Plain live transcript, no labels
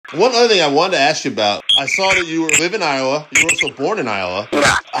One other thing I wanted to ask you about, I saw that you live in Iowa. You were also born in Iowa.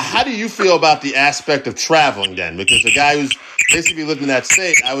 Yeah. How do you feel about the aspect of traveling then? Because the guy who's basically lived in that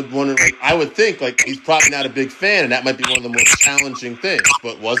state, I would think he's probably not a big fan, and that might be one of the most challenging things.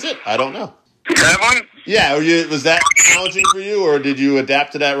 But was it? I don't know. Traveling? Yeah. Was that challenging for you, or did you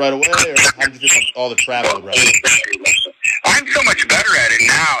adapt to that right away, or how did you feel about all the travel? Right? I'm so much better at it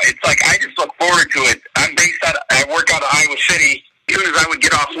now. It's like I just look forward to it. I work out of Iowa City. As soon as I would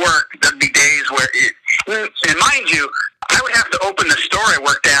get off work, there'd be days where and mind you, I would have to open the store I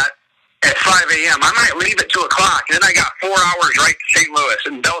worked at 5 a.m. I might leave at 2 o'clock, and then I got 4 hours right to St. Louis,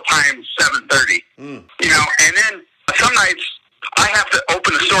 and bell time's 7:30. You know, and then some nights I have to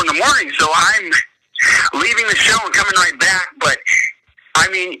open the store in the morning, so I'm leaving the show and coming right back. But I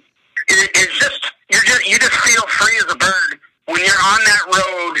mean, it's just you just feel free as a bird when you're on that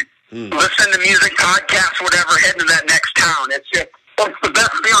road, listening to music, podcasts, whatever, heading to that next town. It's the best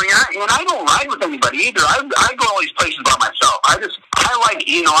feeling. And I don't ride with anybody either. I go all these places by myself. I like,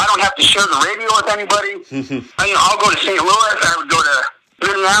 I don't have to share the radio with anybody. I'll go to St. Louis. I would go to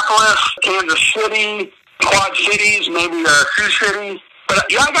Minneapolis, Kansas City, Quad Cities, maybe Sioux City. But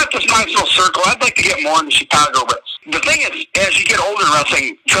I got this nice little circle. I'd like to get more into Chicago. But the thing is, as you get older in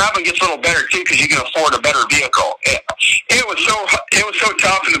wrestling, traveling gets a little better too because you can afford a better vehicle. It was so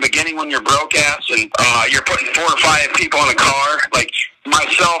tough in the beginning when you're broke ass and you're putting 4 or 5 people in a car. Like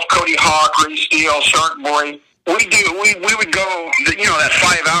myself, Cody Hawk, Ray Steele, Shark Boy. We would go, that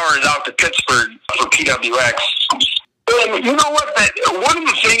 5 hours out to Pittsburgh for PWX. And you know what? One of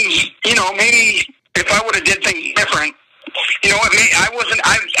the things, maybe if I would have did things different. I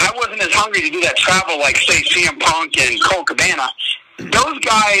wasn't as hungry to do that travel like, say, CM Punk and Colt Cabana. Those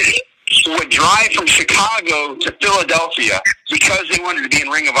guys would drive from Chicago to Philadelphia because they wanted to be in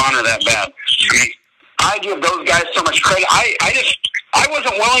Ring of Honor that bad. I give those guys so much credit. I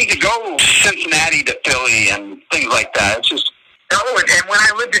wasn't willing to go Cincinnati to Philly and things like that. It's just, and when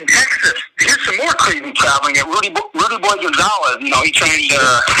I lived in Texas, here's some more crazy traveling at Rudy Boy Gonzalez. He trained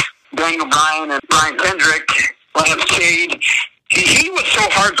Daniel Bryan and Brian Kendrick. Lance Cade, he was so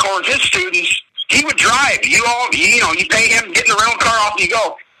hardcore with his students. He would drive. You pay him, get in the rental car, off you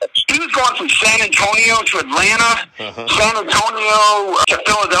go. He was going from San Antonio to Atlanta, San Antonio to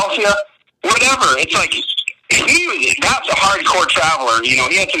Philadelphia, whatever. It's like that's a hardcore traveler. He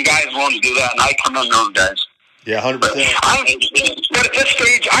had some guys willing to do that, and I commend those guys. Yeah, 100%. But at this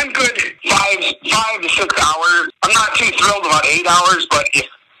stage, I'm good 5 to 6 hours. I'm not too thrilled about 8 hours, but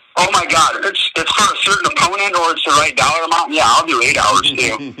oh my God, if it's for a certain opponent or it's the right dollar amount, yeah, I'll do 8 hours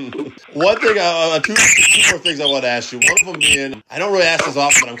too. One thing, two more things I want to ask you. One of them being, I don't really ask this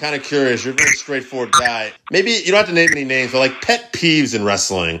often, but I'm kind of curious. You're a very straightforward guy. Maybe you don't have to name any names, but like pet peeves in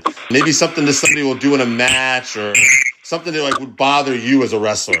wrestling. Maybe something that somebody will do in a match or something that would bother you as a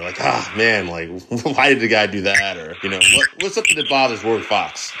wrestler. Like, man, why did the guy do that? Or, what's something that bothers Ward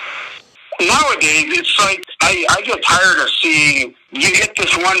Fox? Nowadays, it's like I get tired of seeing you hit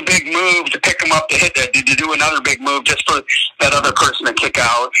this one big move to pick them up to do another big move just for that other person to kick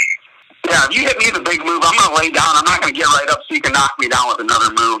out. Yeah, if you hit me with a big move, I'm going to lay down. I'm not going to get right up so you can knock me down with another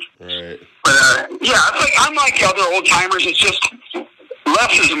move. Right. But, I'm like the other old timers. It's just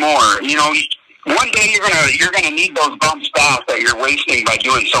less is more. One day you're gonna need those bumps back that you're wasting by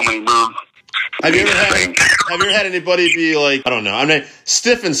doing so many moves. Have you ever had anybody be like, I don't know,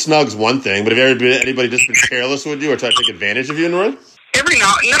 stiff and snug's one thing, but have you ever been anybody just been careless with you or try to take advantage of you in the ring?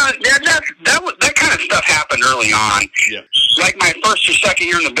 That kind of stuff happened early on. Yeah. Like my first or second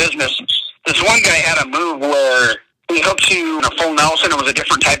year in the business, this one guy had a move where he hooks you in a full Nelson. It was a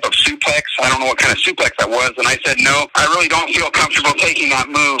different type of suplex. I don't know what kind of suplex that was. And I said, no, I really don't feel comfortable taking that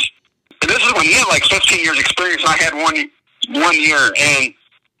move. And this is when he had like 15 years experience. And I had one year. And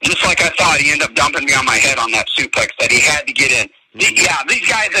just like I thought, he ended up dumping me on my head on that suplex that he had to get in. These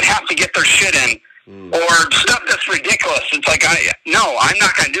guys that have to get their shit in or stuff that's ridiculous. It's like, I'm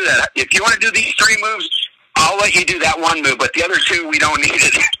not going to do that. If you want to do these 3 moves, I'll let you do that one move, but the other 2, we don't need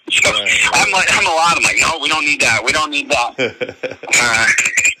it. So right. I'm like, no, we don't need that. We don't need that. The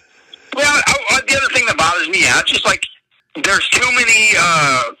other thing that bothers me, it's just like there's too many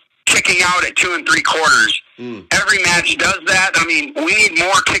kicking out at 2 3/4. Every match does that. I mean, we need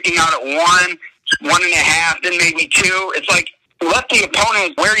more kicking out at 1, 1.5, then maybe 2. It's like, let the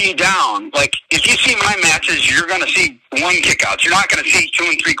opponent wear you down. Like, if you see my matches, you're going to see 1 kickouts. You're not going to see 2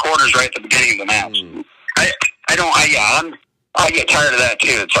 3/4 right at the beginning of the match. I get tired of that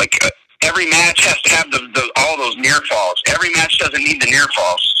too. It's like every match has to have all those near falls. Every match doesn't need the near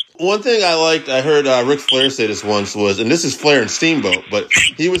falls. One thing I liked, I heard Ric Flair say this once was, and this is Flair and Steamboat, but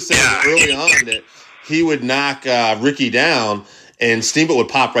he was saying early on that he would knock Ricky down, and Steamboat would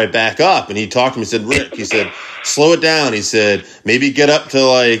pop right back up. And he talked to me, he said, Rick, he said, slow it down. He said, maybe get up to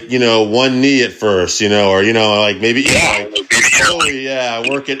like, one knee at first, or, like maybe slowly,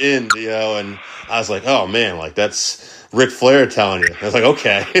 work it in, and I was like, oh man, like that's Ric Flair telling you. I was like,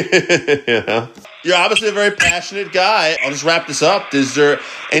 okay. You're obviously a very passionate guy. I'll just wrap this up. Is there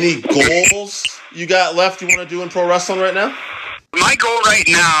any goals you got left you want to do in pro wrestling right now? My goal right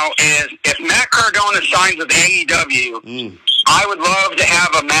now is if Matt Cardona signs with AEW, I would love to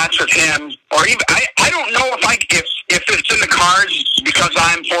have a match with him. Or even I don't know if it's in the cards because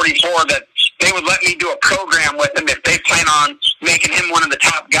I'm 44 that they would let me do a program with him if they plan on making him one of the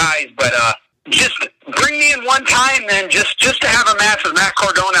top guys. But just bring me in one time, then just to have a match with Matt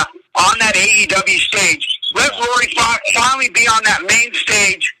Cardona on that AEW stage. Let Rory Fox finally be on that main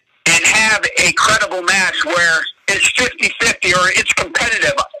stage and have a credible match where it's 50-50 or it's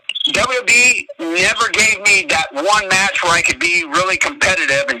competitive. WWE never gave me that one match where I could be really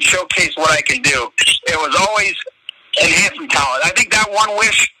competitive and showcase what I can do. It was always enhancing talent. I think that one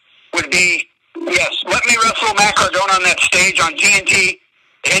wish would be, yes, let me wrestle Matt Cardona on that stage on TNT.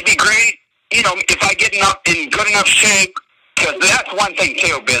 It'd be great, if I get in good enough shape, because that's one thing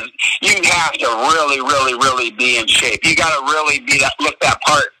too, Biz. You have to really, really, really be in shape. You got to really look that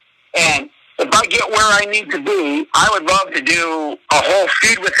part. And if I get where I need to be, I would love to do a whole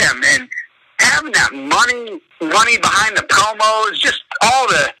feud with him and having that money behind the promos, just all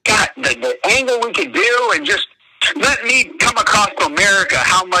the angle we could do, and just let me come across to America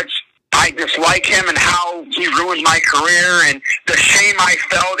how much I dislike him and how he ruined my career and the shame I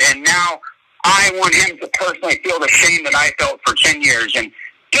felt, and now I want him to personally feel the shame that I felt for 10 years, and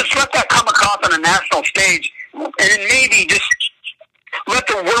just let that come across on a national stage, and then maybe just let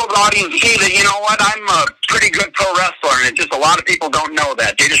the world audience see that, I'm a pretty good pro wrestler, and it's just a lot of people don't know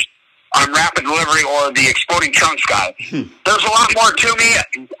that. They just, I'm Rapid Delivery or the Exploding Trunks guy. There's a lot more to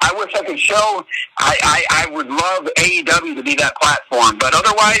me. I wish I could show. I would love AEW to be that platform. But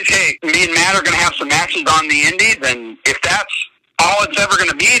otherwise, hey, me and Matt are going to have some matches on the indies, and if that's all it's ever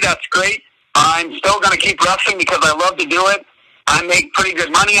going to be, that's great. I'm still going to keep wrestling because I love to do it. I make pretty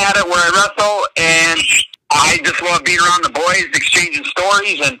good money at it where I wrestle, and I just love being around the boys, exchanging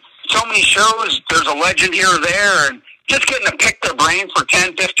stories, and so many shows. There's a legend here or there, and just getting to pick their brains for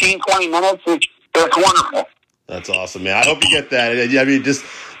 10, 15, 20 minutes, it's wonderful. That's awesome, man. I hope you get that. I mean,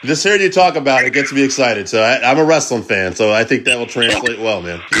 just hearing you talk about it gets me excited. So I'm a wrestling fan, so I think that will translate well,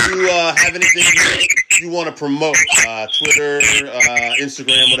 man. Do you have anything you want to promote? Twitter,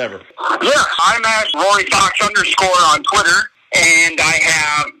 Instagram, whatever. Yeah, I'm at Rory Fox _ on Twitter. And I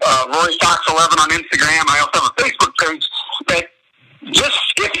have Rory Fox 11 on Instagram. I also have a Facebook page. But just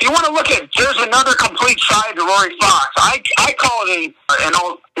if you want to look at, there's another complete side to Rory Fox. I call it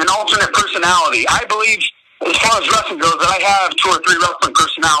an alternate personality. I believe, as far as wrestling goes, that I have 2 or 3 wrestling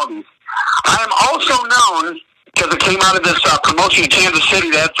personalities. I am also known, because it came out of this promotion in Kansas City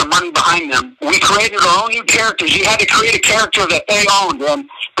that had some money behind them. We created our own new characters. You had to create a character that they owned, and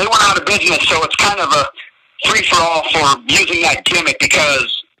they went out of business. So it's kind of a free-for-all for using that gimmick because,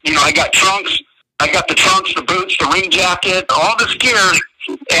 I got trunks. I got the trunks, the boots, the ring jacket, all this gear.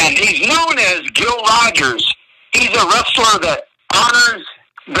 And he's known as Gil Rogers. He's a wrestler that honors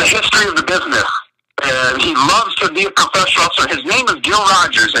the history of the business. He loves to be a professional wrestler. His name is Gil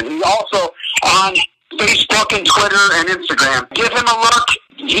Rogers, and he's also on Facebook and Twitter and Instagram. Give him a look.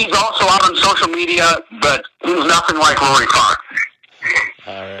 He's also out on social media, but he's nothing like Rory Fox.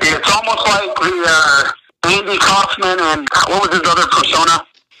 All right. It's almost like the Andy Kaufman and what was his other persona?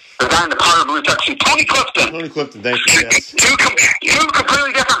 The guy in the part of Blue Tuxedo. Tony Clifton. Tony Clifton, thank you. Yes. Two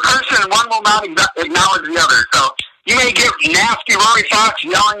completely different person, and one will not acknowledge the other. So you may get nasty Rory Fox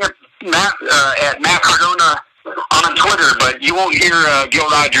yelling at Matt Cardona on Twitter, but you won't hear Gil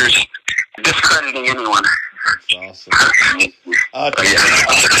Rogers discrediting anyone. That's awesome.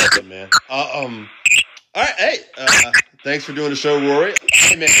 Man. All right, hey, thanks for doing the show, Rory.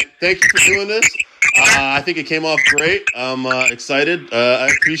 Hey, man, thank you for doing this. I think it came off great. I'm excited. I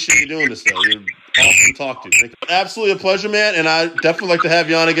appreciate you doing this, though. You're awesome to talk to. Absolutely a pleasure, man, and I definitely like to have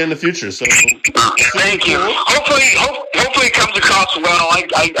you on again in the future. So, thank you. Hopefully it comes across well.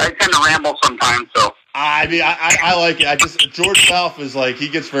 I tend to ramble sometimes, so. I mean, I like it. George South is like, he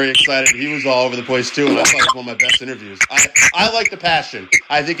gets very excited. He was all over the place too, and I thought it was one of my best interviews. I like the passion.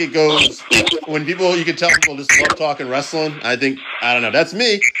 I think it goes, when people, you can tell people just love talking wrestling. I don't know, that's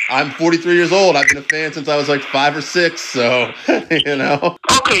me. I'm 43 years old. I've been a fan since I was like 5 or 6, so,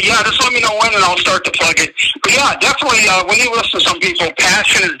 Okay, yeah, just let me know when and I'll start to plug it. But yeah, definitely, when you listen to some people,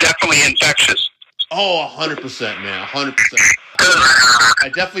 passion is definitely infectious. Oh, 100%, man, 100%. I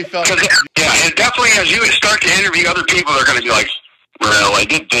definitely felt and definitely as you start to interview other people, they're going to be like, well, I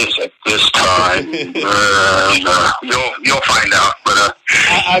did this at this time. You'll find out. But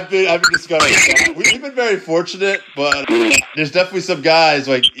I've been discovering that. We've been very fortunate, but there's definitely some guys,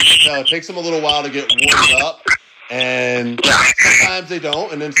 like, you know, it takes them a little while to get warmed up, and sometimes they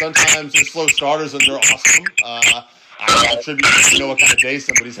don't, and then sometimes they're slow starters and they're awesome. I attribute, you know, what kind of day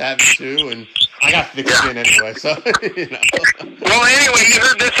somebody's having too, and I got thick skin anyway, so, you know. Well, anyway, you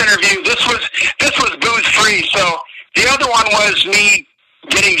heard this interview. This was booze free. So the other one was me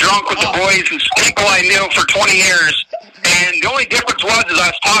getting drunk with the boys and people I knew for 20 years. And the only difference was I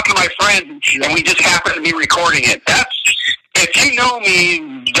was talking to my friends, and we just happened to be recording it. If you know me,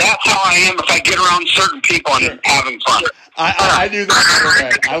 that's how I am if I get around certain people and having fun. I knew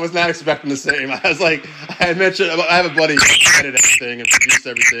that. I was not expecting the same. I was like, I mentioned, I have a buddy who edited everything and produced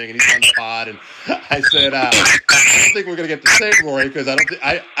everything, and he's on the pod, and I said, I don't think we're going to get the same Rory, because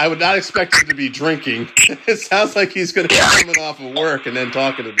I would not expect him to be drinking. It sounds like he's going to be coming off of work and then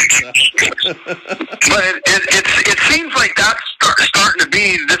talking to me. So. But it seems like that's starting to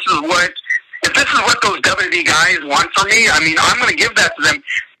be, if this is what those WWE guys want from me, I mean, I'm going to give that to them.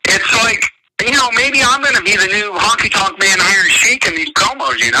 It's like, you know, maybe I'm going to be the new honky-tonk man Iron Sheik in these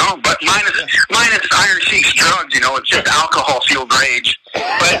promos, you know, but minus Iron Sheik's drugs, you know, it's just alcohol-fueled rage.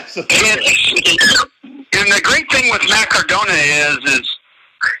 But and the great thing with Matt Cardona is,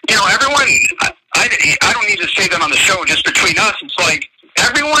 you know, everyone, I don't need to say that on the show, just between us, it's like,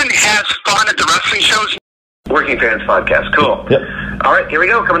 everyone has fun at the wrestling shows. Working Fans Podcast, cool. Yep. All right, here we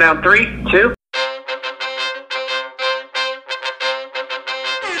go, coming down 3, 2.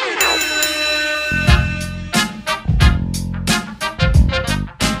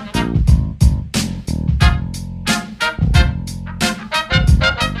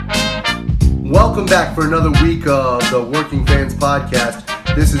 Welcome back for another week of the Working Fans Podcast.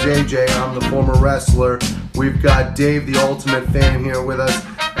 This is AJ. I'm the former wrestler. We've got Dave, the ultimate fan, here with us.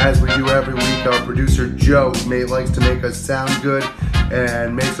 As we do every week, our producer Joe likes to make us sound good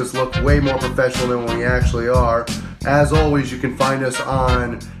and makes us look way more professional than we actually are. As always, you can find us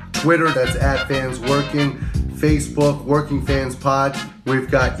on Twitter, that's @FansWorking, Facebook, Working Fans Pod.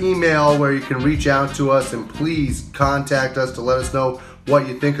 We've got email where you can reach out to us, and please contact us to let us know what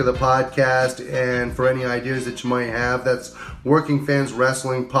you think of the podcast and for any ideas that you might have. That's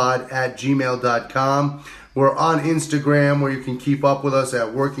workingfanswrestlingpod@gmail.com. We're on Instagram where you can keep up with us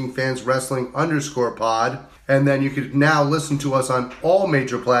at workingfanswrestling_pod. And then you can now listen to us on all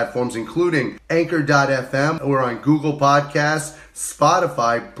major platforms, including Anchor.fm. We're on Google Podcasts,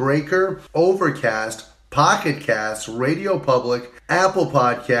 Spotify, Breaker, Overcast, Pocket Casts, Radio Public, Apple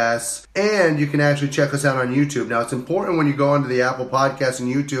Podcasts, and you can actually check us out on YouTube. Now, it's important when you go onto the Apple Podcasts and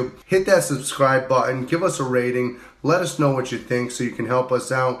YouTube, hit that subscribe button, give us a rating, let us know what you think so you can help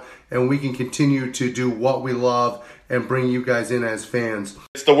us out and we can continue to do what we love and bring you guys in as fans.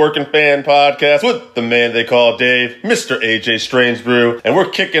 It's the Working Fan Podcast with the man they call Dave, Mr. AJ Strangebrew, and we're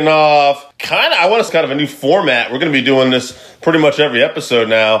kicking off I want us kind of a new format. We're going to be doing this pretty much every episode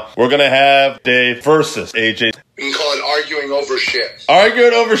now. We're going to have Dave versus AJ. We can call it arguing over shit.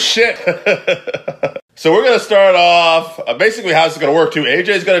 Arguing over shit. So we're going to start off, basically how this is going to work too.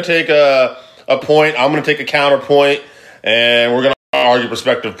 AJ's going to take a point, I'm going to take a counterpoint, and we're going to argue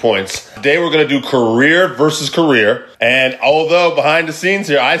prospective points. Today we're going to do career versus career, and although behind the scenes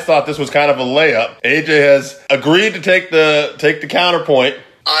here I thought this was kind of a layup, AJ has agreed to take the counterpoint.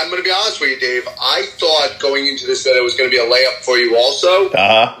 I'm going to be honest with you, Dave. I thought going into this that it was going to be a layup for you also.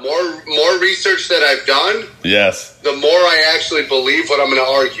 More research that I've done, yes, the more I actually believe what I'm going to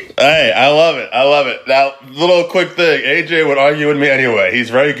argue. Hey, I love it. Now, little quick thing. AJ would argue with me anyway. He's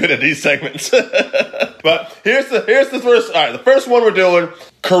very good at these segments. But here's the first. All right, the first one we're doing,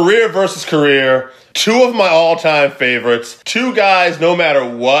 career versus career. Two of my all-time favorites. Two guys, no matter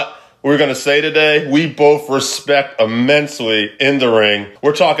what we're going to say today, we both respect immensely in the ring.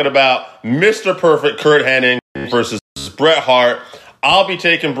 We're talking about Mr. Perfect Curt Hennig versus Bret Hart. I'll be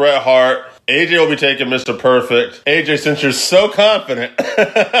taking Bret Hart. AJ will be taking Mr. Perfect. AJ, since you're so confident,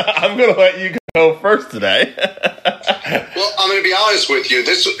 I'm going to let you go first today. Well, I'm going to be honest with you.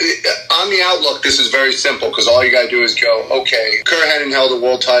 This, on the outlook, this is very simple because all you got to do is go, okay, Curt Hennig held a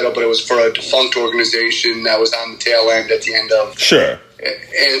world title, but it was for a defunct organization that was on the tail end at the end of... Sure.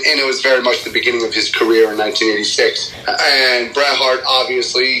 And it was very much the beginning of his career in 1986. And Bret Hart,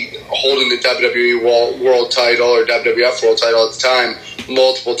 obviously, holding the WWE world title or WWF world title at the time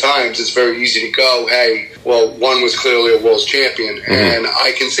multiple times, it's very easy to go, hey, well, one was clearly a world champion, and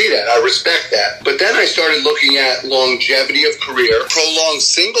I can see that. I respect that. But then I started looking at longevity of career, prolonged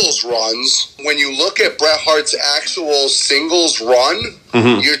singles runs. When you look at Bret Hart's actual singles run,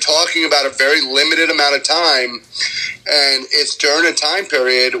 you're talking about a very limited amount of time, and it's during a time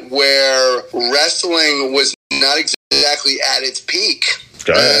period where wrestling was not exactly at its peak.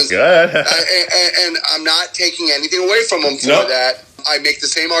 Go ahead. And I'm not taking anything away from him for that. I make the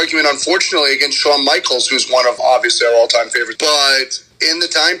same argument, unfortunately, against Shawn Michaels, who's one of, obviously, our all-time favorites. But in the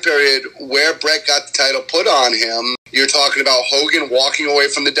time period where Bret got the title put on him, you're talking about Hogan walking away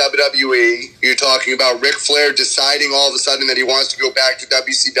from the WWE. You're talking about Ric Flair deciding all of a sudden that he wants to go back to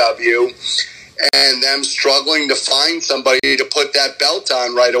WCW, and them struggling to find somebody to put that belt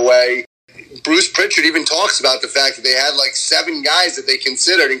on right away. Bruce Pritchard even talks about the fact that they had like 7 guys that they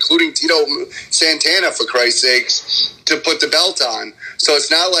considered, including Tito Santana, for Christ's sakes, to put the belt on. So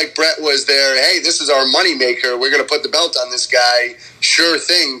it's not like Bret was there, hey, this is our moneymaker, we're going to put the belt on this guy. Sure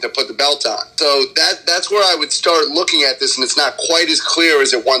thing to put the belt on. So that's where I would start looking at this, and it's not quite as clear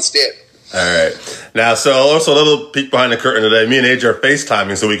as it once did. All right. Now, so also a little peek behind the curtain today. Me and AJ are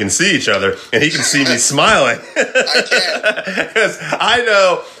FaceTiming so we can see each other, and he can see me smiling. I can. Because I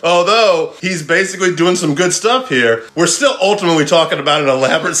know, although he's basically doing some good stuff here, we're still ultimately talking about an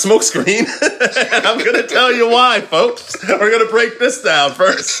elaborate smokescreen. And I'm going to tell you why, folks. We're going to break this down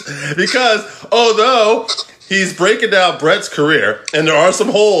first. Because although he's breaking down Bret's career, and there are some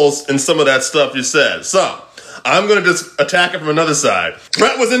holes in some of that stuff you said. So I'm going to just attack it from another side.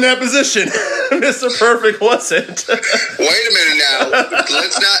 Bret was in that position. Mr. Perfect wasn't. Wait a minute now.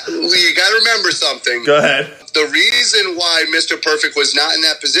 Let's not. You got to remember something. Go ahead. The reason why Mr. Perfect was not in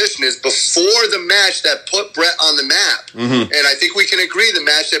that position is before the match that put Bret on the map. And I think we can agree the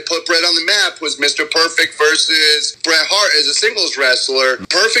match that put Bret on the map was Mr. Perfect versus Bret Hart as a singles wrestler.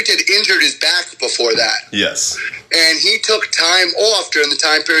 Perfect had injured his back before that. Yes. And he took time off during the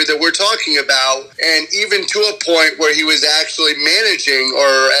time period that we're talking about, and even to a point where he was actually managing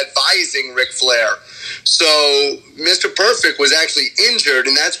or advising Ric Flair. So Mr. Perfect was actually injured,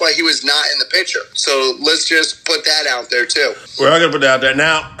 and that's why he was not in the picture. So let's just put that out there, too. We're not going to put that out there.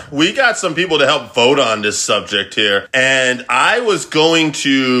 Now, we got some people to help vote on this subject here, and I was going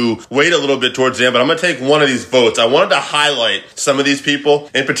to wait a little bit towards the end, but I'm going to take one of these votes. I wanted to highlight some of these people.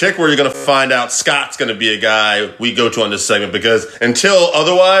 In particular, you're going to find out Scott's going to be a guy we go to on this segment, because until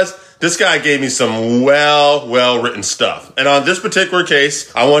otherwise, this guy gave me some well-written stuff. And on this particular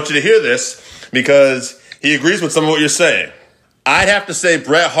case, I want you to hear this, because he agrees with some of what you're saying. I'd have to say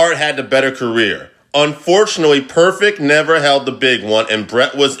Bret Hart had the better career. Unfortunately, Perfect never held the big one, and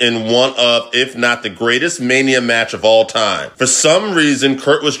Bret was in one of, if not the greatest Mania match of all time. For some reason,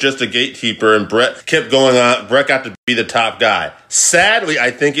 Kurt was just a gatekeeper, and Bret kept going on. Bret got to be the top guy. Sadly,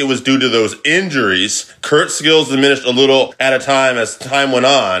 I think it was due to those injuries. Kurt's skills diminished a little at a time as time went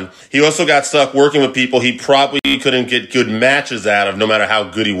on. He also got stuck working with people he probably couldn't get good matches out of, no matter how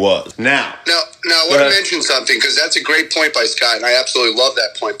good he was. Now, I want to mention something, because that's a great point by Scott, and I absolutely love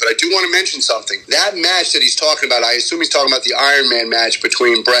that point. But I do want to mention something. That match that he's talking about, I assume he's talking about the Iron Man match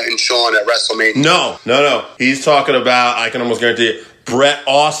between Bret and Shawn at WrestleMania. No. He's talking about, I can almost guarantee it, Bret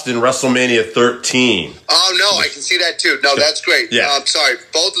Austin, WrestleMania 13. Oh, no, I can see that too. No, that's great. Yeah. I'm sorry.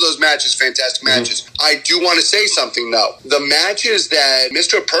 Both of those matches, fantastic matches. I do want to say something, though. The matches that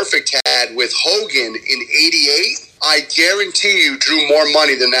Mr. Perfect had with Hogan in 88, I guarantee you drew more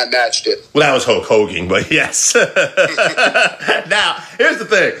money than that match did. Well, that was Hulk Hogan, but yes. Now, here's the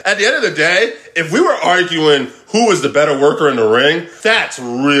thing. At the end of the day, if we were arguing who was the better worker in the ring, that's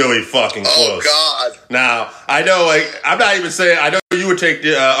really fucking close. Oh, God. Now, I know, I'm not even saying, I know you would take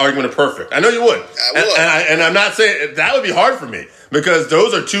the argument of Perfect. I know you would. I would. And I'm not saying, that would be hard for me, because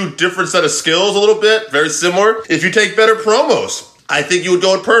those are two different set of skills a little bit, very similar. If you take better promos, I think you would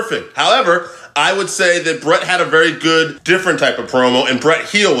go with Perfect. However, I would say that Bret had a very good, different type of promo, and Bret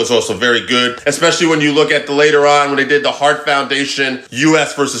Heel was also very good, especially when you look at the later on when they did the Hart Foundation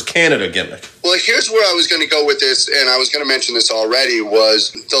U.S. versus Canada gimmick. Well, here's where I was going to go with this, and I was going to mention this already,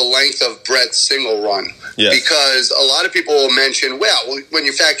 was the length of Bret's single run. Yes. Because a lot of people will mention, well, when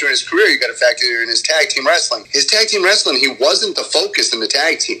you factor in his career, you got to factor in his tag team wrestling. His tag team wrestling, he wasn't the focus in the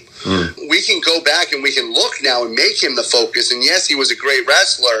tag team. We can go back and we can look now and make him the focus. And yes, he was a great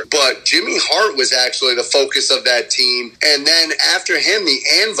wrestler, but Jimmy Hart was actually the focus of that team. And then after him, the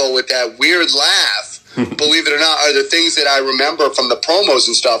Anvil with that weird laugh, believe it or not, are the things that I remember from the promos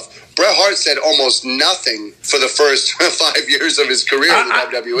and stuff. Bret Hart said almost nothing for the first 5 years of his career in the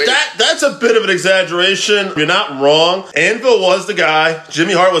WWE. That's a bit of an exaggeration. You're not wrong. Anvil was the guy.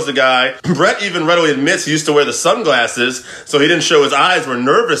 Jimmy Hart was the guy. Bret even readily admits he used to wear the sunglasses, so he didn't show his eyes were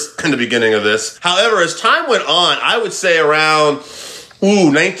nervous in the beginning of this. However, as time went on, I would say around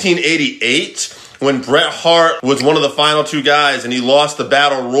 1988, when Bret Hart was one of the final two guys and he lost the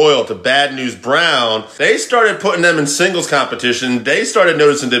Battle Royal to Bad News Brown, they started putting them in singles competition. They started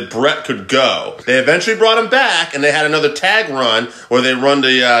noticing that Bret could go. They eventually brought him back, and they had another tag run where they run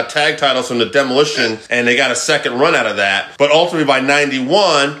the tag titles from the Demolition, and they got a second run out of that. But ultimately by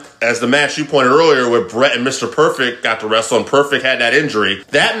 91, as the match you pointed earlier where Bret and Mr. Perfect got to wrestle and Perfect had that injury,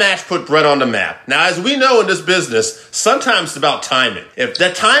 that match put Bret on the map. Now, as we know in this business, sometimes it's about timing. If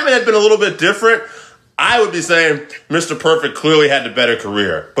that timing had been a little bit different, I would be saying Mr. Perfect clearly had the better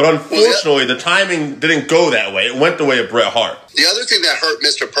career. But unfortunately, the timing didn't go that way. It went the way of Bret Hart. The other thing that hurt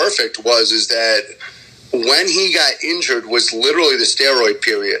Mr. Perfect is that when he got injured was literally the steroid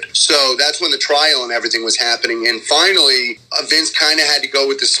period. So that's when the trial and everything was happening. And finally, Vince kind of had to go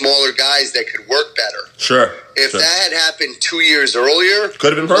with the smaller guys that could work better. Sure. If that had happened 2 years earlier,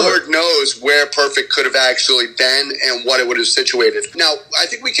 could have been perfect. Lord knows where Perfect could have actually been and what it would have situated. Now, I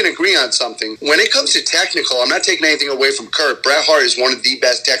think we can agree on something. When it comes to technical, I'm not taking anything away from Kurt. Bret Hart is one of the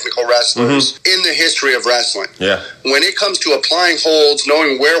best technical wrestlers in the history of wrestling. Yeah. When it comes to applying holds,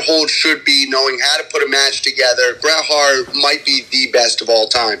 knowing where holds should be, knowing how to put a match together, Bret Hart might be the best of all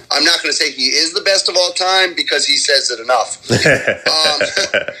time. I'm not going to say he is the best of all time because he says it enough.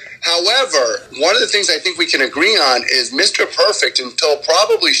 However, one of the things I think we can agree on is Mr. Perfect, until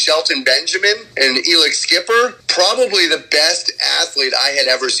probably Shelton Benjamin and Elix Skipper, probably the best athlete I had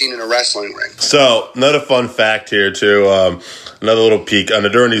ever seen in a wrestling ring. So, another fun fact here, too. Another little peek.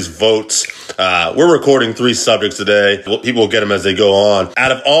 During these votes, we're recording 3 subjects today. People will get them as they go on.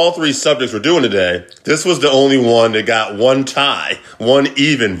 Out of all 3 subjects we're doing today, this was the only one that got one tie, one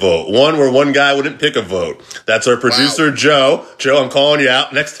even vote, one where one guy wouldn't pick a vote. That's our producer, Joe. Joe, I'm calling you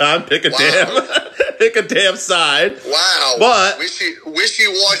out. Next time, pick a damn side. Wow. But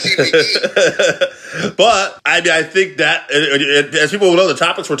wishy-washy McGee. But I think that as people will know, the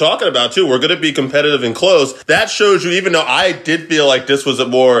topics we're talking about too, we're going to be competitive and close. That shows you, even though I did feel like this was a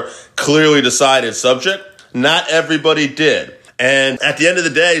more clearly decided subject, not everybody did. And at the end of the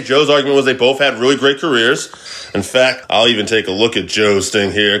day, Joe's argument was they both had really great careers. In fact, I'll even take a look at Joe's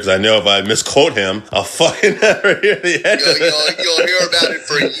thing here, because I know if I misquote him, I'll fucking never hear the end of it. You'll hear about it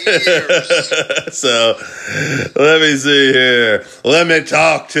for years. So, let me see here. Let me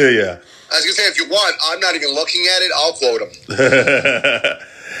talk to you. I was going to say, if you want, I'm not even looking at it, I'll quote him.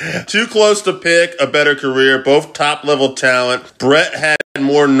 Too close to pick a better career, both top-level talent. Bret had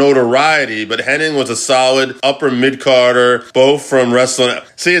more notoriety, but Hennig was a solid upper mid-carder, both from wrestling.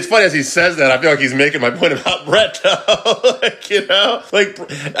 See, it's funny as he says that, I feel like he's making my point about Bret, though.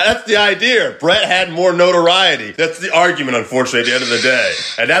 That's the idea. Bret had more notoriety. That's the argument, unfortunately, at the end of the day.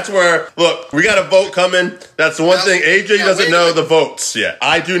 And that's where, look, we got a vote coming. That's the one thing. AJ doesn't know the votes yet.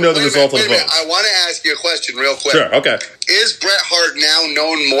 I do know the result of the votes. I want to ask you a question real quick. Sure, okay. Is Bret Hart now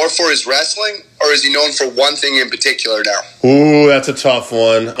known more for his wrestling, or is he known for one thing in particular now? Ooh, that's a tough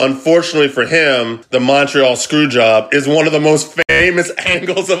one. Unfortunately for him, the Montreal Screwjob is one of the most famous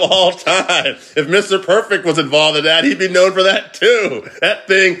angles of all time. If Mr. Perfect was involved in that, he'd be known for that too. That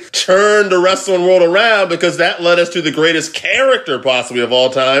thing turned the wrestling world around because that led us to the greatest character possibly of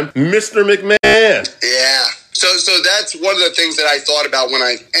all time, Mr. McMahon. Yeah. So that's one of the things that I thought about when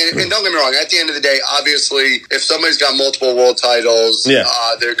and don't get me wrong, at the end of the day, obviously, if somebody's got multiple world titles,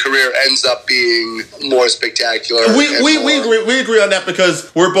 their career ends up being more spectacular. We agree on that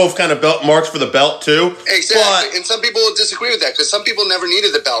because we're both kind of belt marks for the belt too. Exactly. And some people will disagree with that because some people never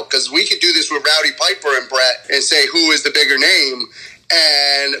needed the belt, because we could do this with Rowdy Piper and Bret and say who is the bigger name.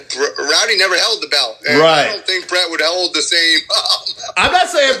 And Rowdy never held the belt. And right. I don't think Bret would hold the same. I'm not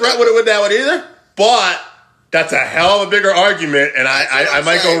saying Bret would have won that one either, but that's a hell of a bigger argument, and I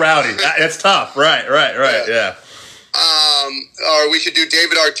might go Rowdy. It's tough. Right, yeah. Or we could do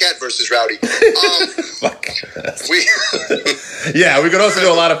David Arquette versus Rowdy. We could also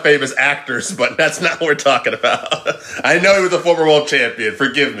do a lot of famous actors, but that's not what we're talking about. I know he was a former world champion.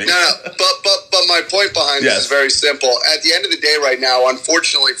 Forgive me. No, but my point behind this is very simple. At the end of the day right now,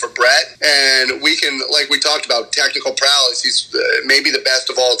 unfortunately for Bret, and we can, like we talked about, technical prowess, he's maybe the best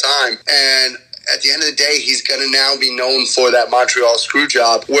of all time. And at the end of the day, he's going to now be known for that Montreal screw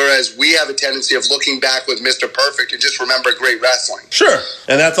job, whereas we have a tendency of looking back with Mr. Perfect and just remember great wrestling. Sure,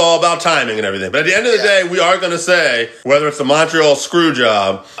 and that's all about timing and everything. But at the end of the day, we are going to say, whether it's the Montreal screw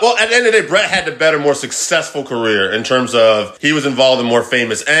job, well, at the end of the day, Bret had the better, more successful career in terms of he was involved in more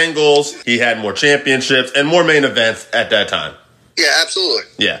famous angles, he had more championships, and more main events at that time. Yeah, absolutely.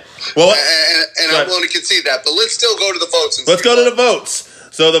 Yeah. Well, and I'm willing to concede that, but let's still go to the votes. Let's go to the votes.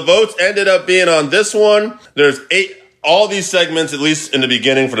 So the votes ended up being on this one. There's 8. All these segments, at least in the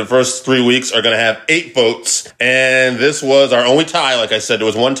beginning for the first 3 weeks, are going to have 8 votes. And this was our only tie. Like I said, there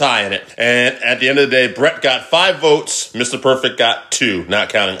was one tie in it. And at the end of the day, Bret got 5 votes. Mr. Perfect got 2, not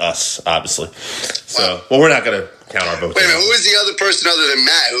counting us, obviously. So, well, we're not going to count our votes. Wait a minute, who is the other person other than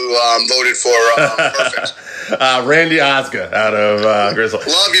Matt who voted for Perfect? Randy Osgood out of Grizzle.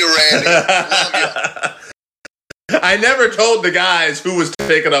 Love you, Randy. Love you. I never told the guys who was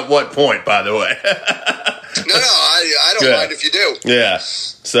taking up what point, by the way. No, I don't mind if you do. Yeah.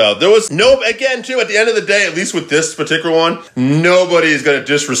 So there was again, too, at the end of the day, at least with this particular one, nobody is going to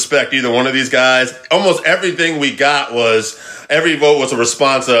disrespect either one of these guys. Almost everything we got every vote was a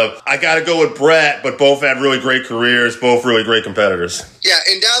response of, I got to go with Bret, but both had really great careers, both really great competitors. Yeah,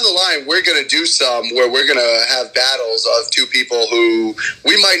 and down the line, we're going to do some where we're going to have battles of 2 people who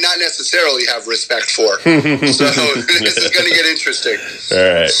we might not necessarily have respect for. So this is going to get interesting.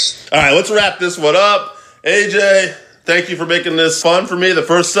 All right, let's wrap this one up. AJ, thank you for making this fun for me, the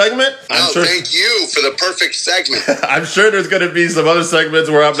first segment. Thank you for the perfect segment. I'm sure there's going to be some other segments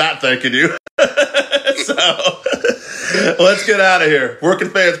where I'm not thanking you. So let's get out of here. Working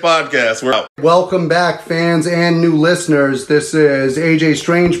Fans Podcast. We're out. Welcome back, fans and new listeners. This is AJ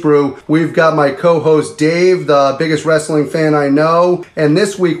Strange Brew. We've got my co-host Dave, the biggest wrestling fan I know. And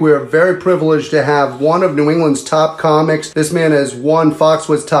this week we are very privileged to have one of New England's top comics. This man has won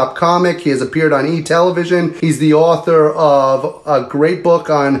Foxwoods Top Comic. He has appeared on E! He's the author of a great book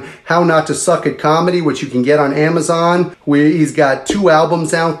on how not to suck at comedy, which you can get on Amazon. He's got 2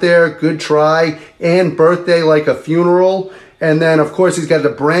 albums out there, Good Try and Birthday Like a Funeral. And then, of course, he's got a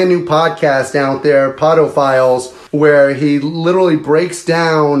brand new podcast out there, Podophiles, where he literally breaks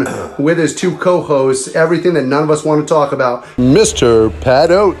down with his 2 co-hosts everything that none of us want to talk about. Mr.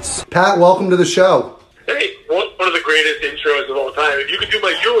 Pat Oates. Pat, welcome to the show. Hey, one of the greatest intros of all time. If you could do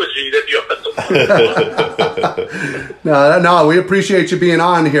my eulogy, that'd be awesome. No, we appreciate you being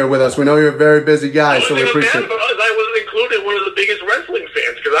on here with us. We know you're a very busy guy, so we appreciate it. I wasn't included one of the biggest wrestling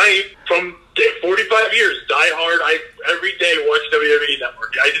fans because I, from 45 years, die hard. I every day watch WWE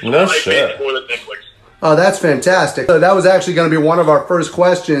Network. I just binge more than Netflix. Oh, that's fantastic. So that was actually going to be one of our first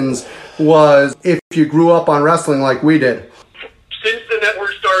questions, was if you grew up on wrestling like we did. Since the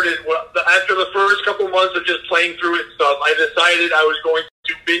network started, after the first couple months of just playing through it and stuff, I decided I was going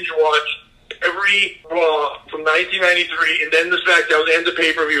to binge watch every Raw from 1993 and then the SmackDowns and the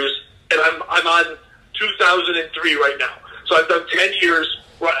pay-per-views, and I'm on 2003 right now. So I've done 10 years.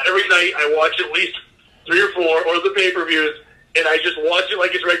 Every night I watch at least 3 or 4 or the pay-per-views, and I just watch it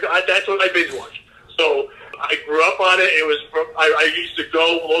like it's regular. That's what I binge watch. So I grew up on it. It was I used to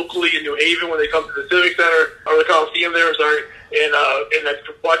go locally in New Haven when they come to the Civic Center or the Coliseum there. Sorry. And I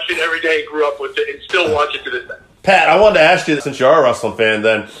watched it every day and grew up with it and still watch it to this day. Pat, I wanted to ask you, since you are a wrestling fan,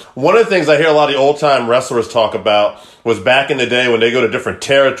 then, one of the things I hear a lot of the old-time wrestlers talk about was back in the day when they go to different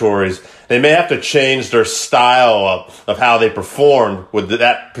territories, they may have to change their style of how they performed with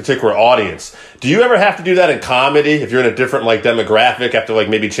that particular audience. Do you ever have to do that in comedy? If you're in a different demographic, have to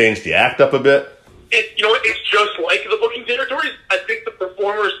maybe change the act up a bit? It's just like the booking territories. I think the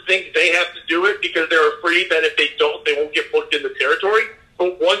performers think they have to do it because they're afraid that if they don't, they won't get booked in the territory.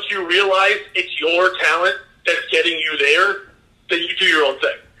 But once you realize it's your talent that's getting you there, then you do your own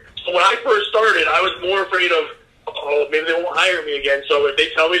thing. So when I first started, I was more afraid of, maybe they won't hire me again. So if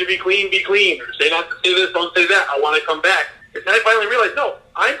they tell me to be clean, or say not to say this, don't say that, I want to come back. And then I finally realized, no,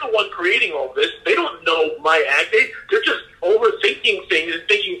 I'm the one creating all this. They don't know my act. They're just overthinking things and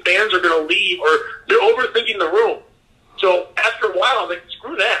thinking fans are going to leave, or they're overthinking the room. So after a while, I'm like,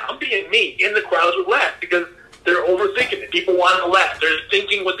 screw that. I'm being me. And the crowds would laugh because they're overthinking it. People want to laugh. They're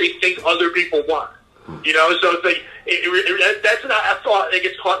thinking what they think other people want. So it's like, that's an thought that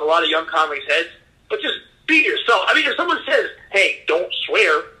gets caught in a lot of young comics' heads. But just be yourself. I mean, if someone says, hey, don't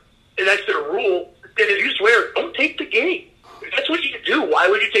swear, and that's their rule, then if you swear, don't take the game. That's what you do. Why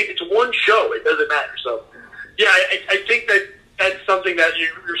would you take it to one show? It doesn't matter. So, yeah, I think that's something that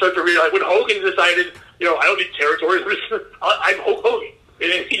you're supposed to realize. When Hogan decided, I don't need territories, I'm Hulk Hogan.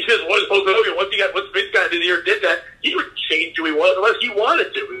 And he says, what is Hulk Hogan? Once Vince got into the year did that, he would change who he was unless he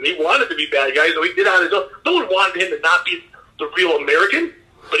wanted to. He wanted to be bad guys, so he did on his own. No one wanted him to not be the real American,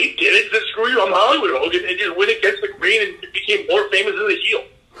 but he did it. He said, screw you, I'm Hollywood Hogan, and just went against the green and became more famous than the heel.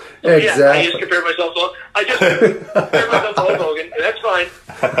 So, Exactly. Yeah, I just compared myself to Hulk Hogan, and that's fine.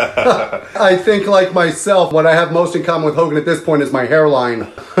 I think, like myself, what I have most in common with Hogan at this point is my hairline.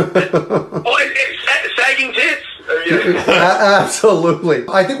 And sagging tits. Absolutely.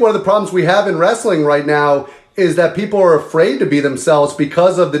 I think one of the problems we have in wrestling right now is that people are afraid to be themselves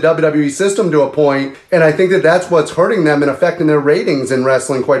because of the WWE system to a point, and I think that that's what's hurting them and affecting their ratings in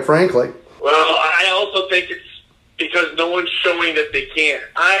wrestling, quite frankly. Well, I also think it's because no one's showing that they can.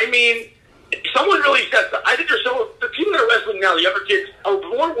 I mean, if someone really says, I think there's the people that are wrestling now, the younger kids, are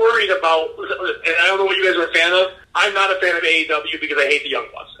more worried about, and I don't know what you guys are a fan of. I'm not a fan of AEW because I hate the Young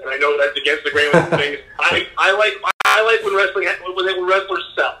Bucks, and I know that's against the grain of things. I like when wrestlers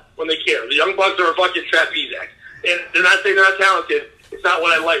sell, when they care. The Young Bucks are a fucking trapeze act, and they're not saying they're not talented. It's not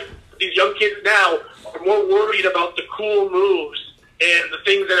what I like. These young kids now are more worried about the cool moves and the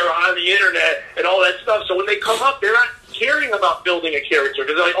things that are on the internet and all that stuff. So when they come up, they're not caring about building a character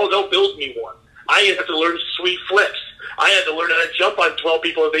because they're like, oh, they'll build me one. I have to learn sweet flips. I had to learn how to jump on 12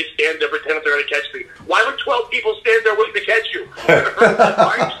 people if they stand there pretend they're going to catch me. Why would 12 people stand there waiting to catch you?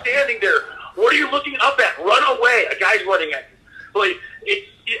 Why are you standing there? What are you looking up at? Run away. A guy's running at you. Like,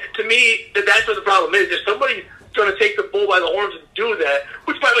 to me, that's what the problem is. If somebody's going to take the bull by the horns and do that,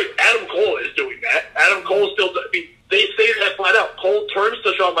 which, by the way, Adam Cole is doing that. Adam Cole still does. I mean, they say that flat out. Cole turns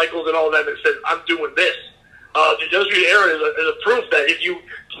to Shawn Michaels and all of them and says, I'm doing this. The Undisputed Era is a proof that if you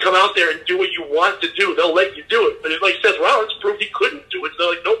come out there and do what you want to do, they'll let you do it. But it's like Seth Rollins proved he couldn't do it. So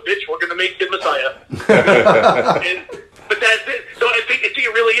they're like, no, bitch, we're going to make him Messiah. But that's it. So I think it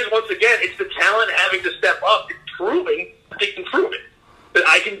really is, once again, it's the talent having to step up and proving they can prove it. That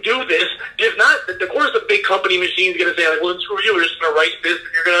I can do this. If not, of course the big company machine is going to say, like, well, screw you, we're just going to write this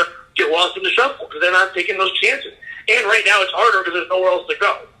and you're going to get lost in the shuffle because they're not taking those chances. And right now it's harder because there's nowhere else to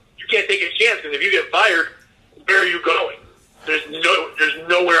go. You can't take a chance because if you get fired, where are you going? There's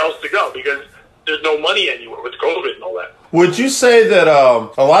nowhere else to go because there's no money anywhere with COVID and all that. Would you say that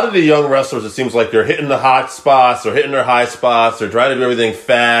a lot of the young wrestlers, it seems like they're hitting the hot spots, they're hitting their high spots, they're trying to do everything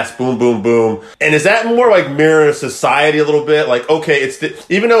fast, boom, boom, boom. And is that more like mirror society a little bit? Like, okay,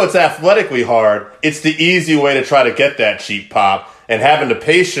 even though it's athletically hard, it's the easy way to try to get that cheap pop. And having the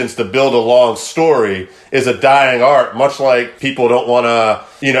patience to build a long story is a dying art, much like people don't want to,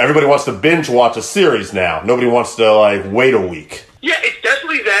 everybody wants to binge watch a series now. Nobody wants to, wait a week. Yeah, it's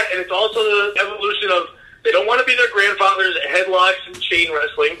definitely that, and it's also the evolution of they don't want to be their grandfathers at headlocks and chain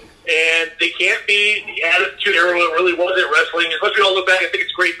wrestling, and they can't be the Attitude Era that really wasn't wrestling. As much as we all look back, I think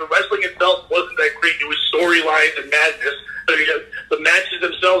it's great, but wrestling itself wasn't that great. It was storylines and madness. The matches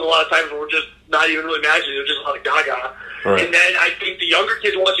themselves, a lot of times, were just not even really matches. It was just a lot of gaga. Right. And then I think the younger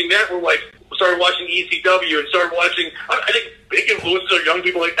kids watching that started watching ECW and started watching, I think big influences are young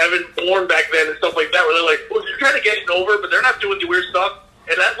people like Evan Bourne back then and stuff like that, where they're like, well, you're kind of getting over, but they're not doing the weird stuff,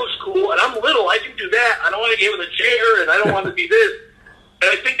 and that looks cool, and I'm little, I can do that. I don't want to get with a chair, and I don't want to be this. And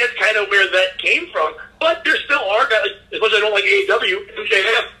I think that's kind of where that came from. But there still are guys, as much as I don't like AEW,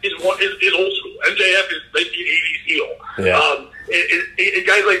 MJF is old school. MJF is 1980s heel. Yeah. And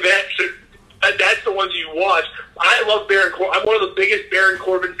guys like that that's the ones you watch. I love Baron Corbin. I'm one of the biggest Baron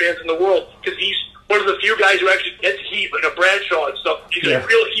Corbin fans in the world because he's one of the few guys who actually gets heat, like a Bradshaw and stuff. He's a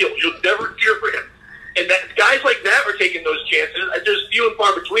real heel. You'll never cheer for him. And guys like that are taking those chances. There's few and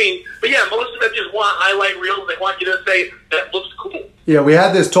far between. But yeah, most of them just want highlight reels. They want you to say, that looks cool. Yeah, we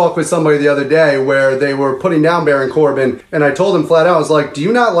had this talk with somebody the other day where they were putting down Baron Corbin, and I told them flat out, I was like, do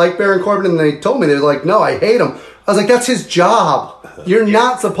you not like Baron Corbin? And they told me, they're like, no, I hate him. I was like, that's his job. You're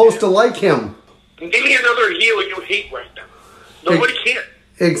not supposed to like him. Give me another heel you hate right now. Nobody can.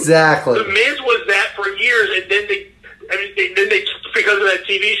 Exactly. The Miz was that for years, and then they because of that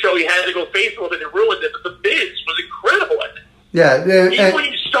TV show, he had to go face a little bit and ruined it. But the Miz was incredible at it. Yeah. Even when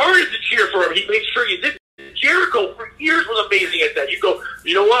you started to cheer for him, he made sure you did. Jericho for years was amazing at that. You go,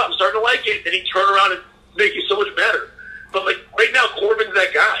 you know what? I'm starting to like it, and he turn around and make you so much better. But right now, Corbin's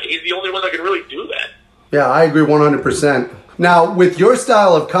that guy. He's the only one that can really do that. Yeah, I agree 100%. Now, with your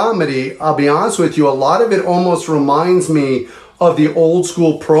style of comedy, I'll be honest with you, a lot of it almost reminds me of the old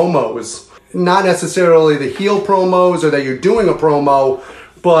school promos. Not necessarily the heel promos or that you're doing a promo,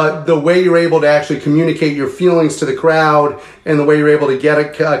 but the way you're able to actually communicate your feelings to the crowd and the way you're able to get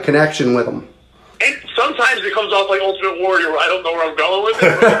a connection with them. And sometimes it comes off like Ultimate Warrior. I don't know where I'm going with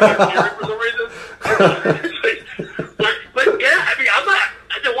it, but I can't hear it for some reason. but yeah, I mean, I'm not.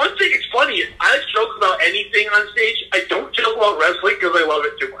 The one thing it's funny is I joke about anything on stage. I don't joke about wrestling because I love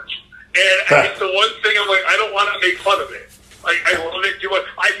it too much. And it's the one thing I'm like, I don't want to make fun of it. Like, I love it too much.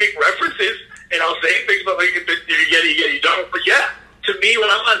 I make references and I'll say things, but like, you get it, you don't. But yeah, to to me,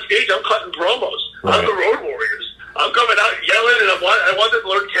 when I'm on stage, I'm cutting promos. Right. I'm the Road Warriors. I'm coming out yelling, and I want them to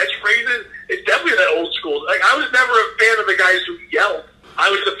learn catchphrases. It's definitely that old school. Like, I was never a fan of the guys who yelled. I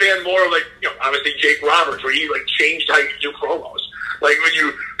was a fan more of, like, obviously Jake Roberts, where he, like, changed how you do promos. Like, when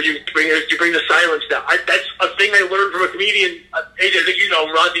you bring the silence down. That's a thing I learned from a comedian. AJ, I think you know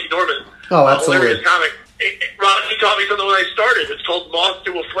Rodney Norman. Oh, absolutely. Hilarious comic. Rodney taught me something when I started. It's called Moth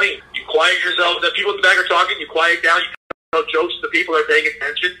to a Flame. You quiet yourself. The people in the back are talking. You quiet down. You tell jokes to the people that are paying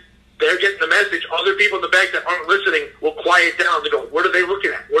attention. They're getting the message. Other people in the back that aren't listening will quiet down. They go, what are they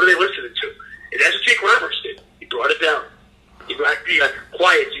looking at? What are they listening to? And that's what Jake Roberts did. He brought it down. You got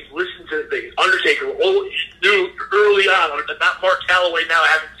quiet. You listen to the Undertaker. Knew early on, not Mark Calloway now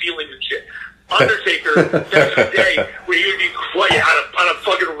having feelings and shit. Undertaker, that's the day where you'd be quiet on a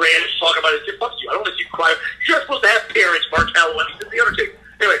fucking ranch talking about it. Fuck you. I don't want to see you cry. You're not supposed to have parents, Mark Calloway. He's the Undertaker.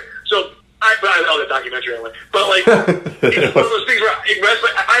 Anyway, so I saw the documentary anyway. But, like, it's one of those things where in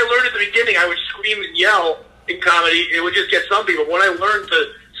wrestling, I learned at the beginning I would scream and yell in comedy. It would just get some people. When I learned to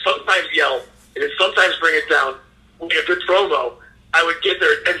sometimes yell and then sometimes bring it down, with a good promo, I would get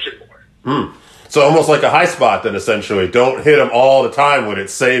their attention more. So almost like a high spot then, essentially. Don't hit them all the time with it.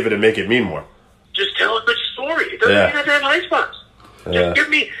 Save it and make it mean more. Just tell a good story. It doesn't mean you have to have high spots. Yeah. Just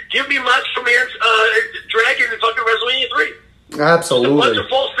give me Macho Man's Dragon and fucking WrestleMania 3. Absolutely. A bunch of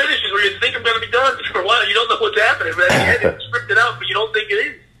false finishes where you think I'm going to be done for a while. You don't know what's happening. But at the end, it's scripted out, but you don't think it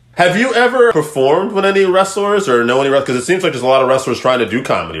is. Have you ever performed with any wrestlers or know any wrestlers? Because it seems like there's a lot of wrestlers trying to do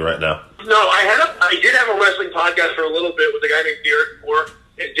comedy right now. No, I did have a wrestling podcast for a little bit with a guy named Derek Moore.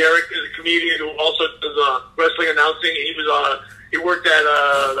 And Derek is a comedian who also does wrestling announcing. He worked at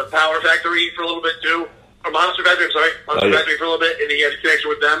the Power Factory for a little bit too, or Monster Factory. I'm sorry, Factory for a little bit, and he had a connection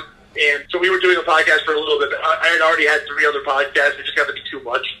with them. And so we were doing a podcast for a little bit. I had already had 3 other podcasts. It just got to be too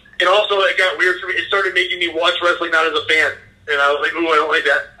much. And also, it got weird for me. It started making me watch wrestling not as a fan. And I was like, ooh, I don't like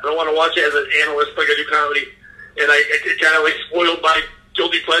that. I don't want to watch it as an analyst like I do comedy. And it kind of like spoiled my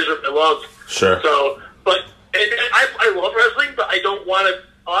guilty pleasure I love. Sure. So, but I love wrestling, but I don't want to.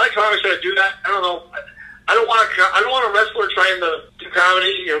 A lot of comics try to do that. I don't know. I don't want a wrestler trying to do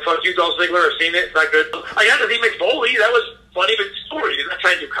comedy. Fuck you, Dolph Ziggler. I've seen it. It's not good. I got to see Mick Foley. That was funny, but story. He's not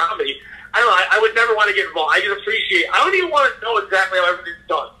trying to do comedy. I don't know. I would never want to get involved. I just appreciate. I don't even want to know exactly how everything's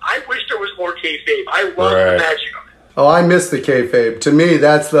done. I wish there was more kayfabe. I love the magic of it. Oh, I miss the kayfabe. To me,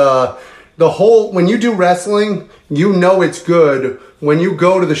 that's the whole. When you do wrestling, you know it's good. When you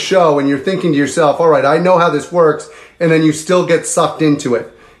go to the show and you're thinking to yourself, all right, I know how this works, and then you still get sucked into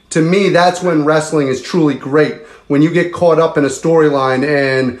it. To me, that's when wrestling is truly great. When you get caught up in a storyline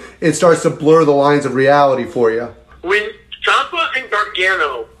and it starts to blur the lines of reality for you. When Ciampa and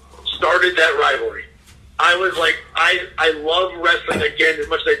Gargano started that rivalry, I was like, I love wrestling again as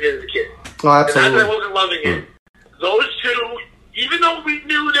much as I did as a kid. Oh, absolutely. And not that I wasn't loving it. Those two, even though we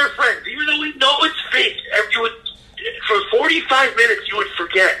knew they're friends, even though we know it's fake, for 45 minutes you would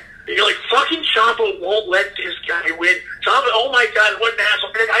forget. And you're like, fucking Ciampa won't let this guy win. Ciampa, oh my God, what an asshole.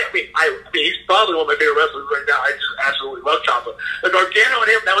 I mean, he's probably one of my favorite wrestlers right now. I just absolutely love Ciampa. But Gargano and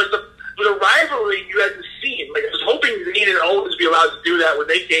him, that was the rivalry you hadn't seen. Like, I was hoping Zayn and Owens would be allowed to do that when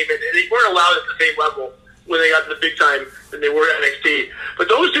they came in. And they weren't allowed at the same level when they got to the big time than they were at NXT.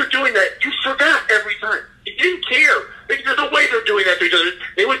 But those two doing that, you forgot every time. You didn't care. There's no way they're doing that to each other.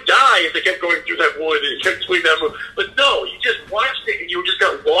 They would die if they kept going through that wood and kept doing that move. But no, you just watched it and you just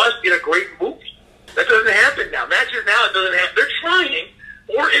got lost in a great movie. That doesn't happen now. Matches now, it doesn't happen. They're trying.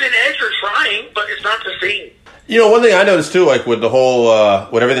 Orton and Edge are trying, but it's not the same. One thing I noticed too, like with the whole,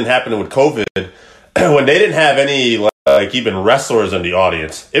 with everything happening with COVID, when they didn't have any, like even wrestlers in the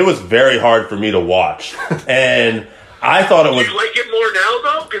audience, it was very hard for me to watch. And I thought it was. Do you like it more now,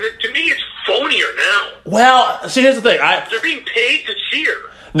 though? Because to me, it's phonier now. Well, see, here's the thing. They're being paid to cheer.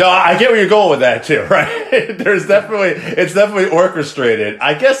 No, I get where you're going with that too, right? It's definitely orchestrated.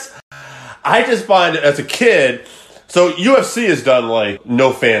 I guess I just find as a kid, so UFC has done like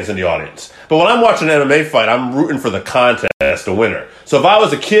no fans in the audience. But when I'm watching an MMA fight, I'm rooting for the contest, the winner. So if I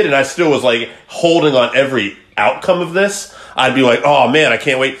was a kid and I still was like holding on every outcome of this, I'd be like, oh man, I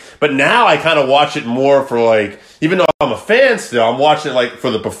can't wait. But now I kind of watch it more for like, even though I'm a fan still, I'm watching it like for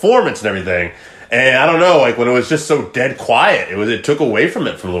the performance and everything. And I don't know, like when it was just so dead quiet, it took away from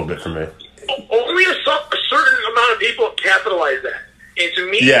it for a little bit for me. Only a certain amount of people capitalize that. And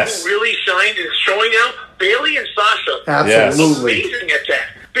to me, yes, who really shined is showing out Bayley and Sasha. Absolutely. Yes. Amazing at that.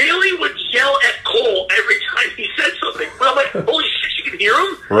 Bayley would yell at Cole every time he said something. But I'm like, holy shit, she can hear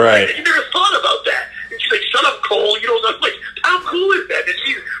him? Right. I never thought about that. And she's like, shut up, Cole. You don't know. I'm like, how cool is that? And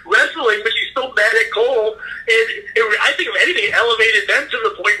she's wrestling, but she's still mad at Cole. And I think, if anything, it elevated them to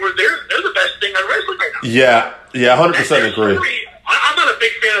the point where they're the best thing on wrestling right now. Yeah, 100% agree. I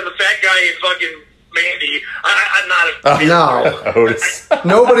and fucking Mandy. I'm not a no. Otis.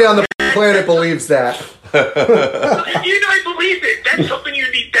 Nobody on the planet believes that. I believe it. That's something you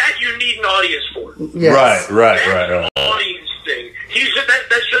need. That you need an audience for. Yes. Right. An audience thing.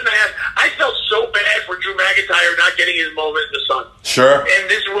 That shouldn't have. I felt so bad for Drew McIntyre not getting his moment in the sun. Sure. And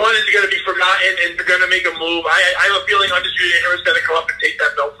this run is going to be forgotten, and they're going to make a move. I have a feeling Undisputed Era is going to come up and take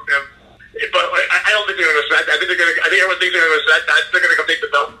that belt from him. But I don't think they're going to smack that. I think everyone thinks they're going to smack that. They're going to come take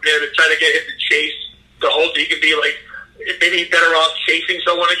the belt from him and try to get him to chase the whole. He can be like maybe better off chasing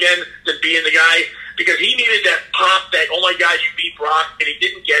someone again than being the guy, because he needed that pop. That, oh my God, you beat Brock, and he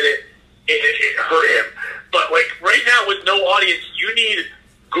didn't get it. It hurt him. But like right now with no audience, you need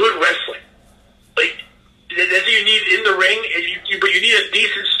good wrestling. Like that's what you need in the ring, but you need a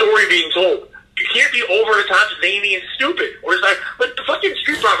decent story being told. You can't be over the top, zany, and stupid. Or is that? But the fucking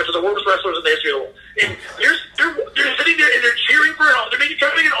Street Profits are the worst wrestlers in the history of the world. And they're sitting there and they're cheering for they're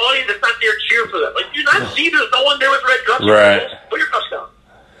trying to make an audience that's not there to cheer for them. Like, do you not see there's no one there with red cups? Right. Put your cups down.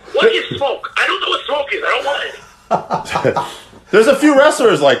 What is smoke? I don't know what smoke is. I don't want it. There's a few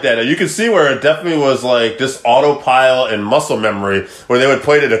wrestlers like that. You can see where it definitely was like this autopilot and muscle memory where they would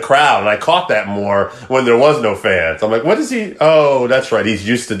play to the crowd, and I caught that more when there was no fans. I'm like, what is he? Oh, that's right. He's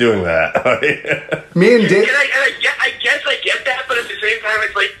used to doing that. Me and Dave. And I guess I get that, but at the same time,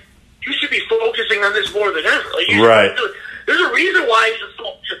 it's like you should be focusing on this more than ever. Like, right. There's a reason why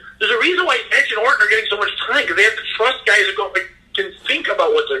Edge and Orton are getting so much time, because they have to trust guys who can think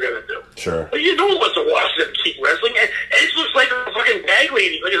about what they're going to do. Sure. But you know what's to watch them keep wrestling. And Edge looks like a fucking bag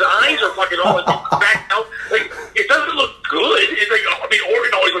lady. Like, his eyes are fucking all back out. Like, it doesn't look good. It's like,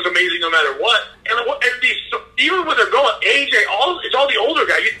 Orton always looks amazing no matter what. And even when they're going, AJ, it's all the older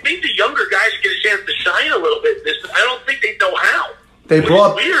guys. You'd think the younger guys would get a chance to shine a little bit in this, but I don't think they know how. Which is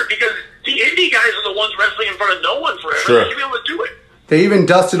weird, because the indie guys are the ones wrestling in front of no one forever. Sure. They should be able to do it. They even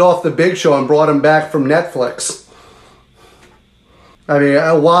dusted off the Big Show and brought him back from Netflix. I mean,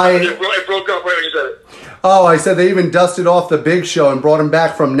 why? It broke up right when you said it. Oh, I said they even dusted off the Big Show and brought him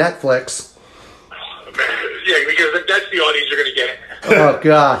back from Netflix. Yeah, because that's the audience you're going to get. Oh,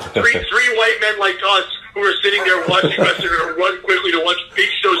 God. Three white men like us who are sitting there watching wrestling are going to run quickly to watch Big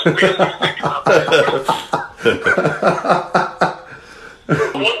Show's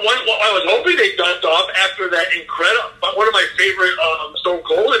I was hoping they dumped off after that incredible, one of my favorite Stone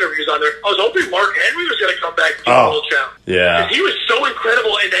Cold interviews on there. I was hoping Mark Henry was going to come back and give a little challenge. Yeah. Because he was so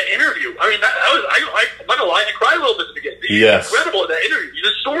incredible in that interview. I mean, I'm not going to lie, I cried a little bit at the beginning. He was incredible in that interview.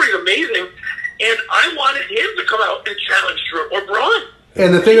 The story's amazing, and I wanted him to come out and challenge Drew or Braun.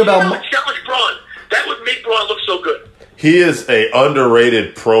 And the thing about challenge Braun, that would make Braun look so good. He is a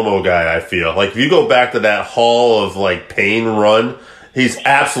underrated promo guy, I feel. Like, if you go back to that Hall of, like, Pain run, he's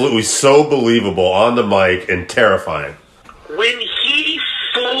absolutely so believable on the mic and terrifying. When he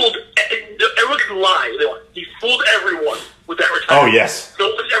fooled, everyone can lie. He fooled everyone with that retirement. Oh, yes. No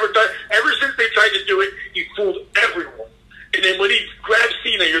one's ever done. Ever since they tried to do it, he fooled everyone. And then when he grabbed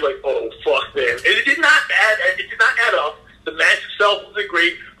Cena, you're like, oh, fuck, man. And it did not add up. The match itself wasn't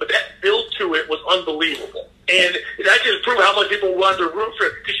great, but that build to it was unbelievable. And that just proved how much people wanted to root for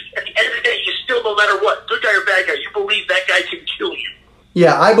it. Because at the end of the day, you still, no matter what, good guy or bad guy, you believe that guy can kill you.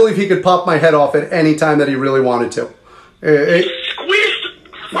 Yeah, I believe he could pop my head off at any time that he really wanted to. He squished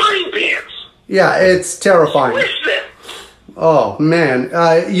frying pans. Yeah, it's terrifying. Squished them. Oh, man.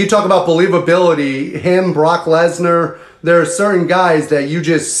 You talk about believability. Him, Brock Lesnar, there are certain guys that you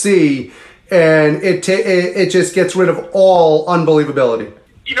just see, and it just gets rid of all unbelievability.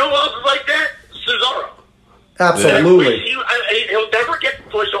 You know who else is like that? Cesaro. Absolutely. He'll never get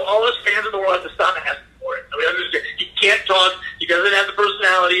pushed, so all us fans in the world have to stop asking for it. I mean, understand. He can't talk. He doesn't have the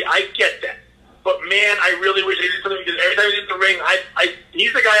personality. I get that. But, man, I really wish they did something, because every time he's in the ring,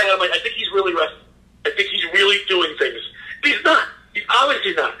 he's the guy that I'm like, I think he's really wrestling. I think he's really doing things. But he's not. He's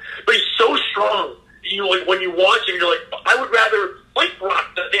obviously not. But he's so strong. You know, like, when you watch him, you're like, I would rather fight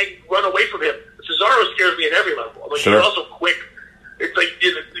Brock than run away from him. Cesaro scares me at every level. I'm like, sure. He's also quick. It's like,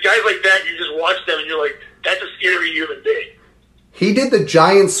 the guys like that, you just watch them and you're like, that's a scary human being. He did the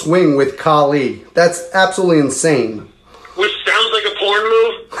giant swing with Khali. That's absolutely insane. Which sounds like a porn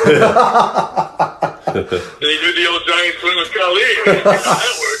move. They do the old giant swing with Khali.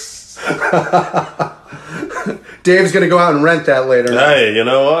 That works. Dave's going to go out and rent that later. Hey, you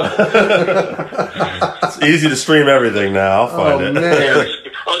know what? It's easy to stream everything now. I'll find it. Man.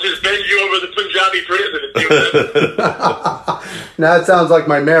 I'll just bend you over the Punjabi prison and do that. Now it sounds like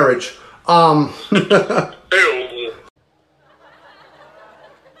my marriage. Ew.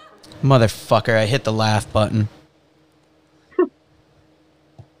 Motherfucker, I hit the laugh button.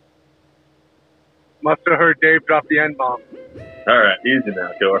 Must have heard Dave drop the N-bomb. All right, easy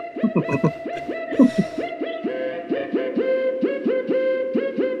now, killer.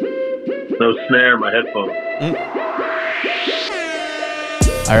 No snare in my headphones.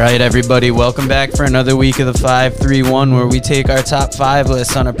 All right, everybody, welcome back for another week of the 531, where we take our top 5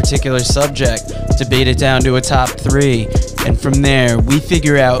 lists on a particular subject, debate it down to a top 3, and from there, we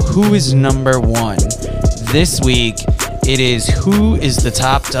figure out who is number 1. This week, it is who is the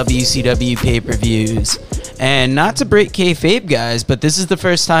top WCW pay-per-views. And not to break kayfabe, guys, but this is the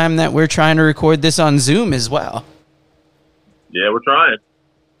first time that we're trying to record this on Zoom as well. Yeah, we're trying.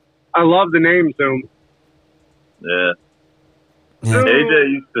 I love the name Zoom. Yeah. Yeah.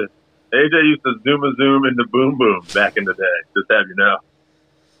 AJ used to zoom into Boom Boom back in the day. Just have you know.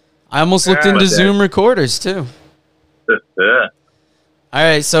 I almost looked into Zoom recorders, too. Yeah. All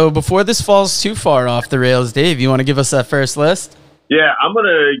right, so before this falls too far off the rails, Dave, you want to give us that first list? Yeah, I'm going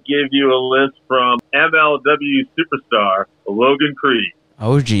to give you a list from MLW superstar Logan Creed.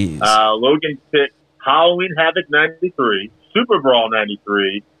 Oh, geez. Logan picked Halloween Havoc 93, Super Brawl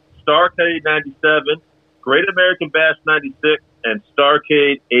 93, Starrcade 97, Great American Bash 96, and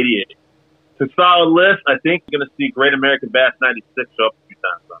Starrcade 88. It's a solid list. I think you're going to see Great American Bash 96 show up a few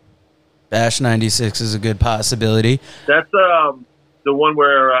times. Bash 96 is a good possibility. That's the one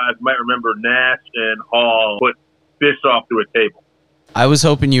where you might remember Nash and Hall put Bischoff through a table. I was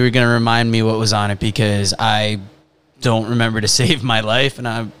hoping you were going to remind me what was on it because I don't remember to save my life, and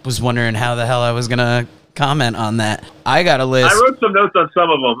I was wondering how the hell I was going to comment on that. I got a list. I wrote some notes on some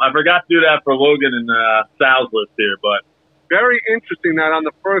of them. I forgot to do that for Logan and Sal's list here, but Very interesting that on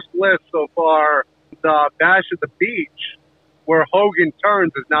the first list so far, the Bash at the Beach, where Hogan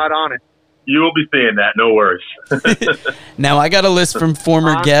turns, is not on it. you will be seeing that. No worries. Now, I got a list from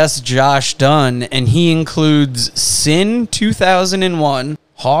former guest Josh Dunn, and he includes Sin 2001,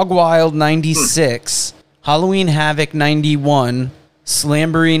 Hog Wild 96, Halloween Havoc 91,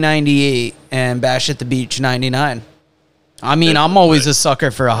 Slamboree 98, and Bash at the Beach 99. I mean, I'm always a sucker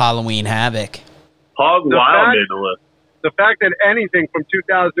for a Halloween Havoc. Hog Wild made the list. The fact that anything from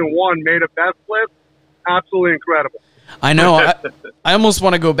 2001 made a best list, absolutely incredible. I know. I almost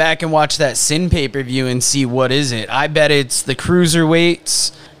want to go back and watch that Sin pay-per-view and see what is it. I bet it's the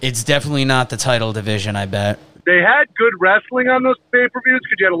cruiserweights. It's definitely not the title division, I bet. They had good wrestling on those pay-per-views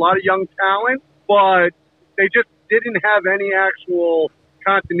because you had a lot of young talent, but they just didn't have any actual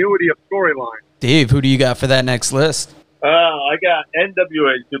continuity of storyline. Dave, who do you got for that next list? I got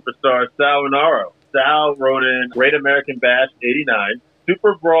NWA superstar Sal Rinauro. Sal wrote in Great American Bash 89,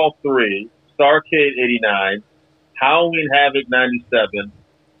 Super Brawl 3, Starrcade 89, Halloween Havoc 97,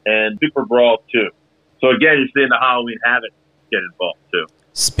 and Super Brawl 2. So again, you're seeing the Halloween Havoc get involved too.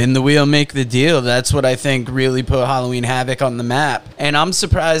 Spin the wheel, make the deal. That's what I think really put Halloween Havoc on the map. And I'm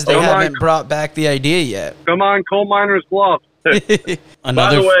surprised they haven't brought back the idea yet. Come on, coal miner's bluff. By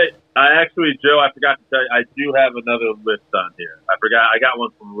the way, Joe, I forgot to tell you, I do have another list on here. I got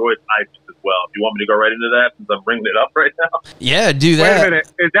one from Royce Isaacs as well. Do you want me to go right into that since I'm bringing it up right now? Yeah, do that. Wait a minute.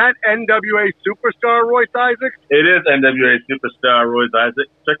 Is that NWA superstar Royce Isaacs? It is NWA superstar Royce Isaacs.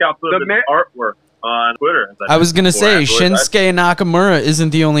 Check out some of his artwork on Twitter. I was going to say, Shinsuke Nakamura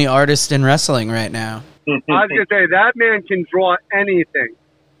isn't the only artist in wrestling right now. I was going to say, that man can draw anything.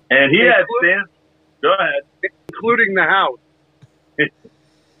 And he has stands. Go ahead. Including the house.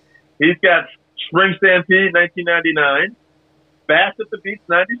 He's got Spring Stampede 1999, Bash at the Beach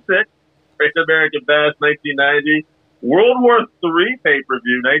 96, Great American Bash 1990, World War III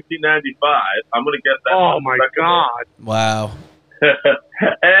pay-per-view 1995. I'm going to guess that. Oh, my God. Wow.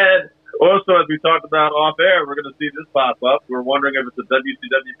 And also, as we talked about off air, we're going to see this pop up. We're wondering if it's a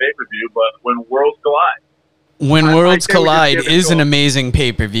WCW pay-per-view, but When Worlds Collide. When Worlds Collide is an amazing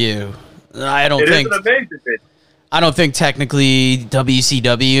pay-per-view. It is an amazing pay-per-view. I don't think technically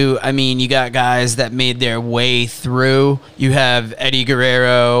WCW, I mean, you got guys that made their way through. You have Eddie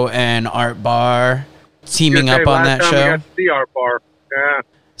Guerrero and Art Barr teaming up on that show. We got to see Art Barr. Yeah.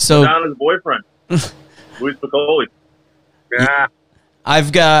 So down his boyfriend, Luis Piccoli. Yeah.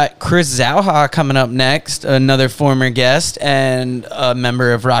 I've got Chris Zauha coming up next, another former guest and a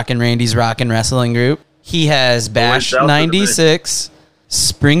member of Rockin' Randy's Rockin' Wrestling Group. He has Bash 96.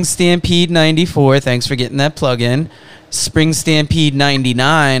 Spring Stampede 94, thanks for getting that plug in. Spring Stampede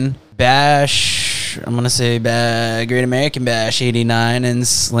 99, Bash, I'm going to say Great American Bash 89, and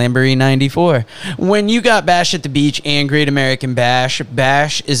Slamboree 94. When you got Bash at the Beach and Great American Bash,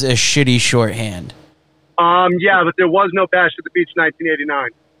 Bash is a shitty shorthand. Yeah, but there was no Bash at the Beach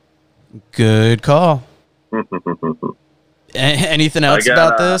 1989. Good call. Anything else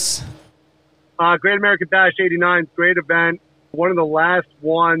about this? Great American Bash 89, great event. One of the last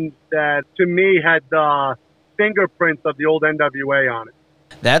ones that, to me, had the fingerprints of the old NWA on it.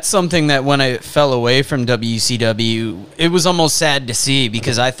 That's something that when I fell away from WCW, it was almost sad to see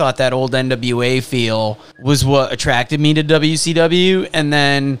because I thought that old NWA feel was what attracted me to WCW. And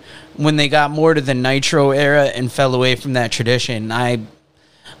then when they got more to the Nitro era and fell away from that tradition, I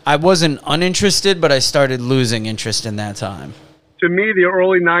wasn't uninterested, but I started losing interest in that time. To me, the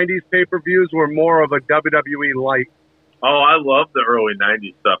early 90s pay-per-views were more of a WWE light. Oh, I love the early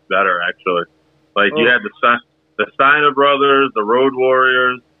 90s stuff better, actually. Like, you had the Steiner Brothers, the Road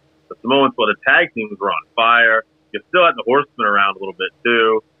Warriors, the Samoans, well, the tag teams were on fire. You still had the Horsemen around a little bit,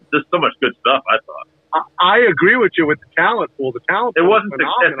 too. Just so much good stuff, I thought. I agree with you with the talent pool. The talent pool wasn't was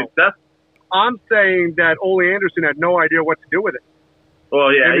phenomenal. successful. I'm saying that Ole Anderson had no idea what to do with it.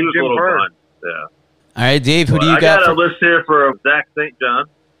 Well, yeah, Him he and was Jim a little Byrne. blunt. Yeah. All right, Dave, who do you I got? got a list here for Zach St. John.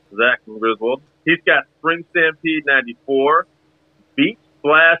 Zach from Griswold. He's got Spring Stampede 94, Beat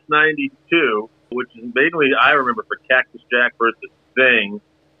Splash 92, which is mainly I remember for Cactus Jack versus Sting.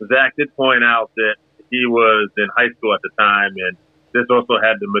 Zach did point out that he was in high school at the time, and this also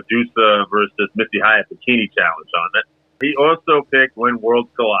had the Medusa versus Missy Hyatt bikini challenge on it. He also picked When Worlds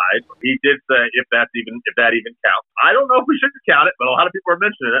Collide. He did say if that even counts. I don't know if we should count it, but a lot of people are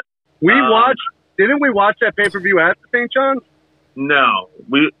mentioning it. Didn't we watch that pay-per-view at the St. John's? No,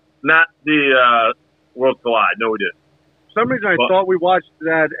 not the Worlds Collide. No, we didn't. For some reason, I thought we watched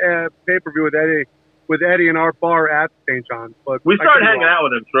that pay-per-view with Eddie in our bar at St. John's. But we started hanging out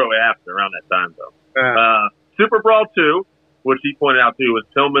with him shortly after, around that time, though. Super Brawl 2, which he pointed out, too, was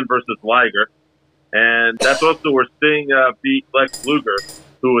Pillman versus Liger. And that's also where Sting beat Lex Luger,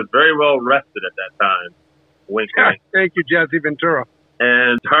 who was very well rested at that time. Wink, wink. Thank you, Jesse Ventura.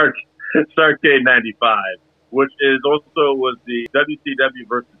 And Starrcade 95, which was the WCW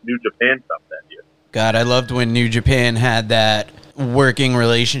versus New Japan Cup that year. God, I loved when New Japan had that working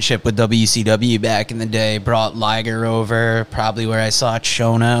relationship with WCW back in the day. Brought Liger over, probably where I saw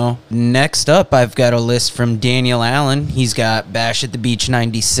Chono. Next up, I've got a list from Daniel Allen. He's got Bash at the Beach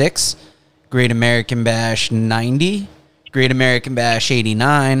 96, Great American Bash 90, Great American Bash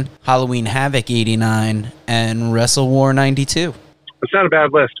 89, Halloween Havoc 89, and Wrestle War 92. It's not a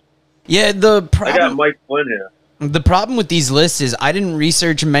bad list. Yeah, I got Mike Flynn here. The problem with these lists is I didn't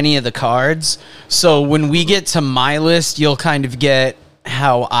research many of the cards, so when we get to my list, you'll kind of get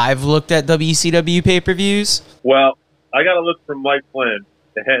how I've looked at WCW pay-per-views. Well, I got a list from Mike Flynn,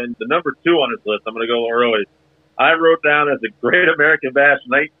 and the number 2 on his list, I'm going to go early. I wrote down as a Great American Bash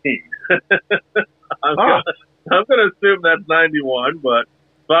 19. I'm going to assume that's 91, but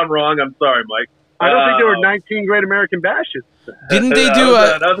if I'm wrong, I'm sorry, Mike. I don't think there were 19 Great American Bashes. Didn't they do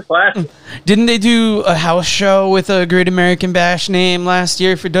Didn't they do a house show with a Great American Bash name last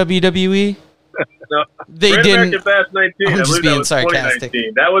year for WWE? No, they Great didn't. American Bash 19. I'm just that being was sarcastic.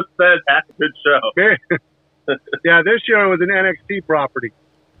 2019. That was half a good show. Yeah, this year it was an NXT property.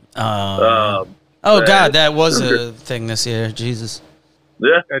 Oh God, that was a thing this year. Jesus.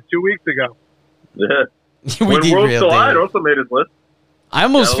 Yeah. 2 weeks ago. Yeah. We When did Worlds real Collide Dave. also made his list. I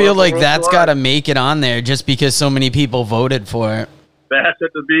almost feel like Worlds that's Collide. got to make it on there just because so many people voted for it. Bash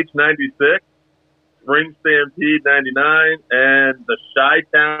at the Beach 96, Spring Stampede 99, and the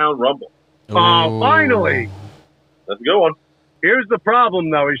Chi-Town Rumble. Oh, finally. That's a good one. Here's the problem,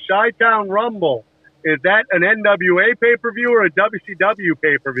 though. Is Chi-Town Rumble, is that an NWA pay-per-view or a WCW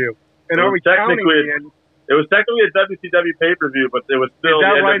pay-per-view? And are we counting It was technically a WCW pay-per-view, but it was still Is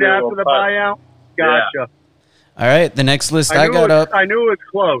that the right NWA after World the Cup. buyout? Gotcha. Yeah. All right, the next list I got up. I knew it was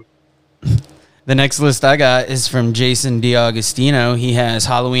close. The next list I got is from Jason DiAugustino. He has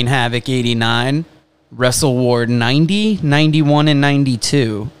Halloween Havoc 89, Wrestle War 90, 91, and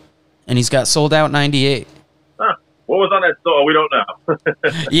 92. And he's got Sold Out 98. Huh. What was on that store? We don't know.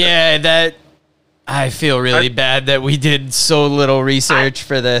 Yeah, I feel really bad that we did so little research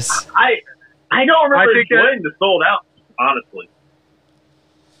for this. I don't remember enjoying the Sold Out, honestly.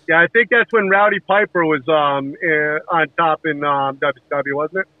 Yeah, I think that's when Rowdy Piper was on top in WCW,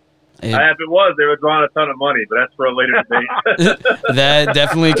 wasn't it? If it was, they were drawing a ton of money, but that's for a later date. That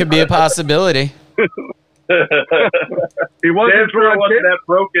definitely could be a possibility. He wasn't that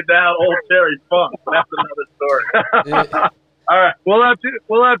broken down old Terry Funk. That's another story. All right, we'll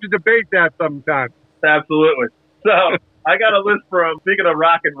have to debate that sometime. Absolutely. So I got a list from, speaking of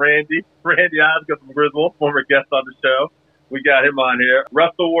rockin' Randy Osgood from Griswold, former guest on the show. We got him on here.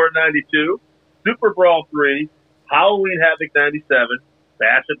 Wrestle War 92, Super Brawl 3, Halloween Havoc 97,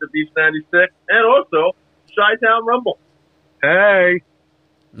 Bash at the Beach 96, and also Chi-Town Rumble. Hey.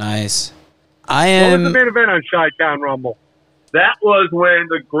 Nice. What was the main event on Chi-Town Rumble? That was when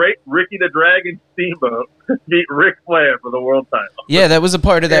the great Ricky the Dragon Steamboat beat Ric Flair for the world title. Yeah, that was a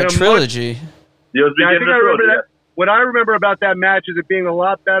part of that trilogy. He was I beginning think I remember to that. What I remember about that match is it being a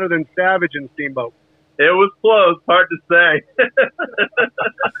lot better than Savage and Steamboat. It was close, hard to say.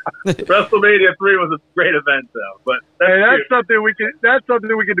 WrestleMania 3 was a great event, though. But that's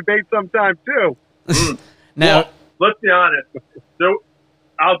something we could debate sometime too. Now, well, let's be honest. So,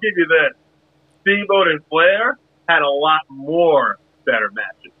 I'll give you this: Steamboat and Flair had a lot more better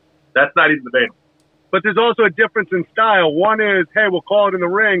matches. That's not even debatable. But there's also a difference in style. One is, hey, we'll call it in the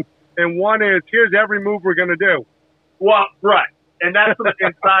ring, and one is, here's every move we're going to do. Well, right, and that's from an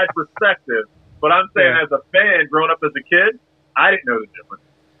inside perspective. But I'm saying, as a fan, growing up as a kid, I didn't know the difference.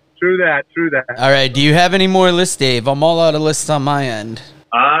 True that. All right, do you have any more lists, Dave? I'm all out of lists on my end.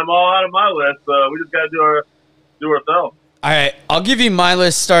 I'm all out of my list. We just got to do ourselves. All right, I'll give you my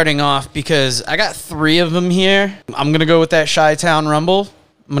list starting off because I got 3 of them here. I'm going to go with that Chi-Town Rumble.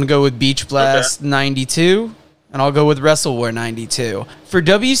 I'm going to go with Beach Blast 92. And I'll go with Wrestle War 92. For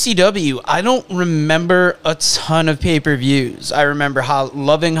WCW, I don't remember a ton of pay-per-views. I remember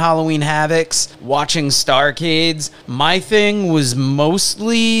loving Halloween Havocs, watching Starrcades. My thing was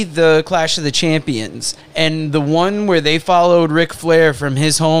mostly the Clash of the Champions. And the one where they followed Ric Flair from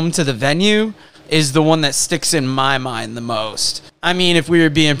his home to the venue is the one that sticks in my mind the most. I mean, if we were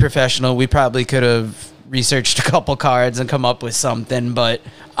being professional, we probably could have researched a couple cards and come up with something, but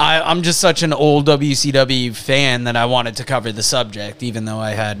I'm just such an old WCW fan that I wanted to cover the subject, even though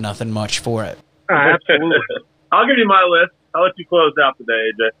I had nothing much for it. Absolutely. I'll give you my list. I'll let you close out today,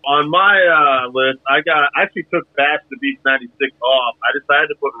 AJ. On my list, I actually took Bash the Beach 96 off. I decided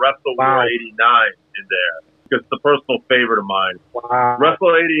to put Wrestle War 89 in there because it's a personal favorite of mine. Wow. Wrestle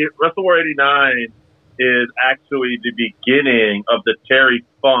War 89 is actually the beginning of the Terry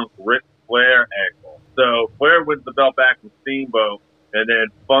Funk Ric Flair angle. So Flair wins the belt back from Steamboat, and then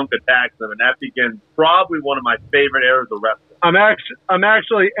Funk attacks him, and that begins probably one of my favorite eras of wrestling. I'm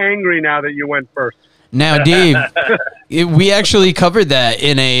actually angry now that you went first. Now, Dave, we actually covered that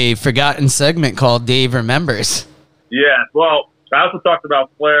in a forgotten segment called Dave Remembers. Yeah, well, I also talked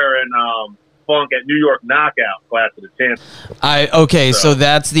about Flair and Funk at New York Knockout, Clash of the Champions. So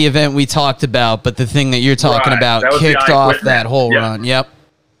that's the event we talked about, but the thing that you're talking about kicked off that whole run. Yep.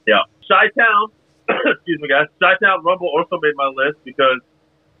 Chi-Town. Excuse me, guys. Chi-Town Rumble also made my list because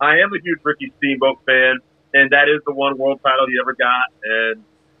I am a huge Ricky Steamboat fan, and that is the one world title he ever got. And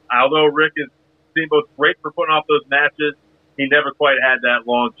although Steamboat's great for putting off those matches, he never quite had that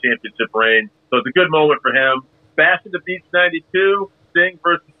long championship reign. So it's a good moment for him. Bash at the Beach 92, Sting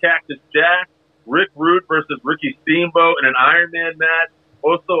versus Cactus Jack, Rick Rude versus Ricky Steamboat in an Iron Man match.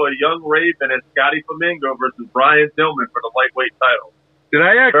 Also a Young Raven and Scotty Flamingo versus Brian Dillman for the lightweight title. Did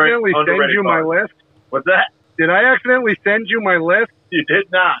I accidentally send you my list? What's that? Did I accidentally send you my list? You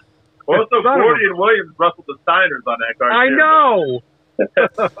did not. Also, Gordy and Williams wrestled the Steiners on that card. I know.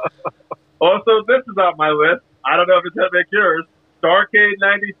 Also, this is on my list. I don't know if it's going to make yours. Starrcade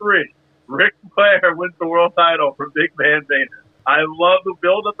 93. Ric Flair wins the world title from Big Man Vader. I love the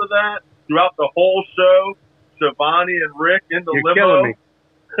build-up of that. Throughout the whole show, Shivani and Rick in the limo. Killing me.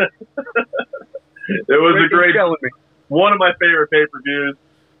 It was a great, one of my favorite pay-per-views.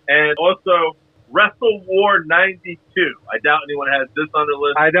 And also, Wrestle War 92. I doubt anyone has this on their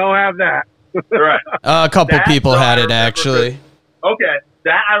list. I don't have that. Right. A couple people had it, actually. Okay.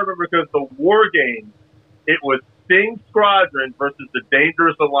 That I remember because the War Games, it was Sting Squadron versus the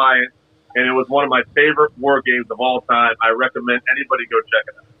Dangerous Alliance, and it was one of my favorite War Games of all time. I recommend anybody go check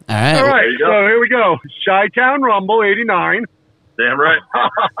it out. All right. So here we go. Chi-Town Rumble 89. Damn right.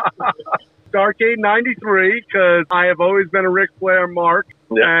 Starrcade 93, because I have always been a Ric Flair mark.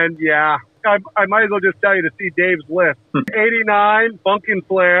 Yeah. And I might as well just tell you to see Dave's list. 89, Funk and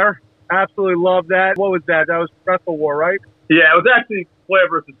Flair. Absolutely love that. What was that? That was Wrestle War, right? Yeah, it was actually Flair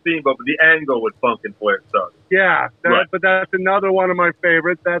versus Steamboat, but the angle with Funk and Flair started. Yeah, but that's another one of my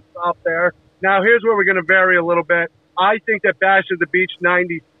favorites. That's up there. Now, here's where we're going to vary a little bit. I think that Bash at the Beach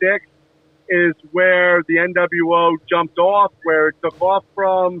 96 is where the NWO jumped off, where it took off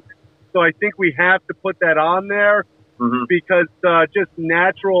from. So I think we have to put that on there because just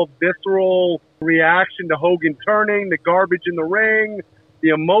natural, visceral reaction to Hogan turning, the garbage in the ring, the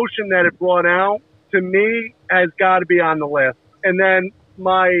emotion that it brought out, to me, has got to be on the list. And then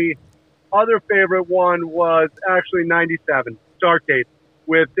my other favorite one was actually 97, Starrcade,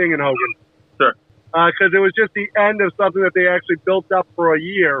 with Sting and Hogan. Sure. Because it was just the end of something that they actually built up for a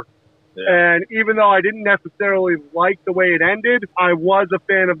year. Yeah. And even though I didn't necessarily like the way it ended, I was a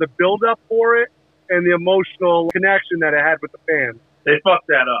fan of the build-up for it and the emotional connection that it had with the fans. They fucked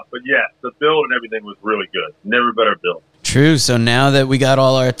that up, but yes, the build and everything was really good. Never better build. True. So now that we got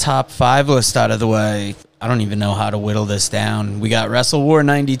all our top 5 lists out of the way, I don't even know how to whittle this down. We got Wrestle War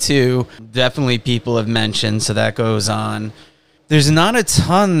 92. Definitely people have mentioned, so that goes on. There's not a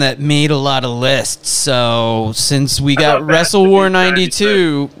ton that made a lot of lists. So since we got Wrestle War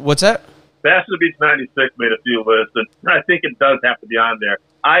 92, what's that? Bash of the Beach 96 made a few lists, and I think it does have to be on there.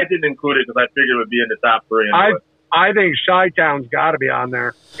 I didn't include it because I figured it would be in the top 3. I think Chi-Town's got to be on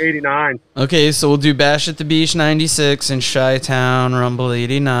there, 89. Okay, so we'll do Bash at the Beach 96 and Chi-Town Rumble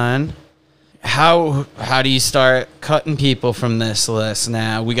 89. How do you start cutting people from this list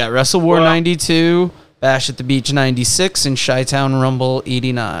now? We got Wrestle War 92, Bash at the Beach 96, and Chi-Town Rumble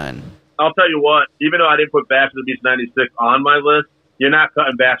 89. I'll tell you what, even though I didn't put Bash at the Beach 96 on my list, you're not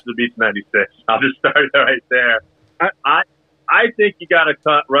cutting Bash at the Beach 96. I'll just start it right there. I think you got to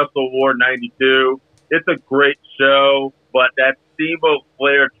cut Wrestle War 92. It's a great show, but that Steamboat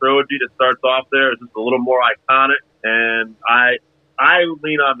Flair trilogy that starts off there is just a little more iconic, and I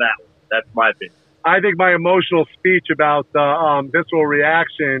lean on that one. That's my opinion. I think my emotional speech about the visceral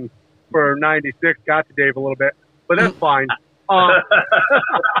reaction for 96 got to Dave a little bit, but that's fine. All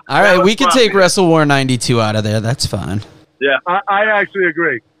right, we can take Wrestle War 92 out of there. That's fine. Yeah. I actually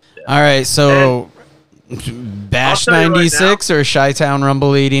agree. All right, so Bash 96 or Chi-Town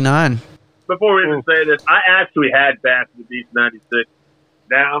Rumble 89? Before we even say this, I actually had Bash at the Beach 96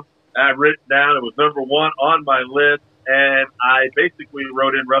 down. I wrote it down. It was number 1 on my list, and I basically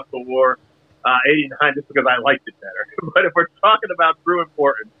wrote in Wrestle War 89 just because I liked it better. But if we're talking about true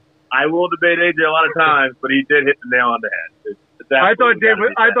importance, I will debate AJ a lot of times, but he did hit the nail on the head. I thought Dave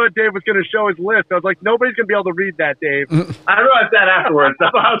was going to show his list. I was like, nobody's going to be able to read that, Dave. I realized that afterwards. I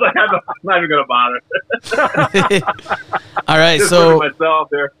was like, I'm not even going to bother. All right, just myself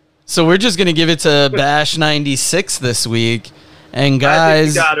there. So we're just going to give it to Bash 96 this week. And guys, I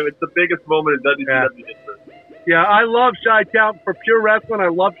think you got it. It's the biggest moment in WCW history. Yeah, I love Chi-Town. For pure wrestling, I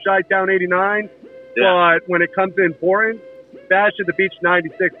love Chi-Town 89. Yeah. But when it comes to importance, Bash at the Beach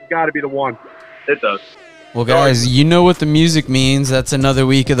 96 has got to be the one. It does. Well, guys, you know what the music means. That's another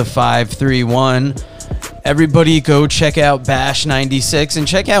week of the 531. Everybody go check out Bash 96 and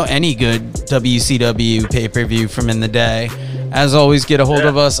check out any good WCW pay-per-view from in the day. As always, get a hold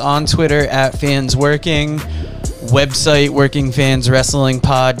of us on Twitter at FansWorking, website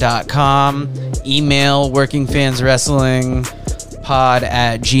workingfanswrestlingpod.com, email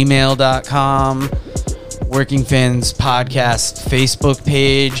workingfanswrestlingpod@gmail.com, Working Fans Podcast Facebook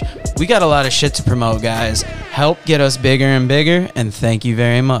page. We got a lot of shit to promote, guys. Help get us bigger and bigger, and thank you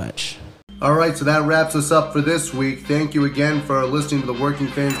very much. All right, so that wraps us up for this week. Thank you again for listening to the Working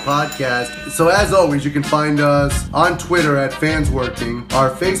Fans Podcast. So as always, you can find us on Twitter at FansWorking. Our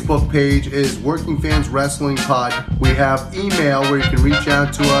Facebook page is Working Fans Wrestling Pod. We have email where you can reach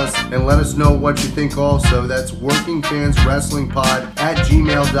out to us and let us know what you think also. That's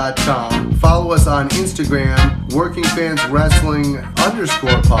workingfanswrestlingpod@gmail.com. Follow us on Instagram,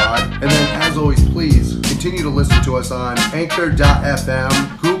 workingfanswrestling_pod. And then as always, please continue to listen to us on Anchor.fm,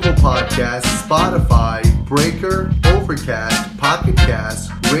 Google Podcasts, Spotify, Breaker, Overcast, Pocket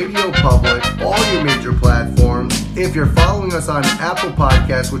Cast, Radio Public, all your major platforms. If you're following us on Apple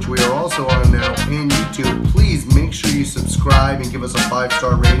Podcasts, which we are also on now, and YouTube, please make sure you subscribe and give us a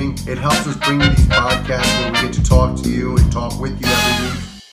 5-star rating. It helps us bring you these podcasts where we get to talk to you and talk with you every week.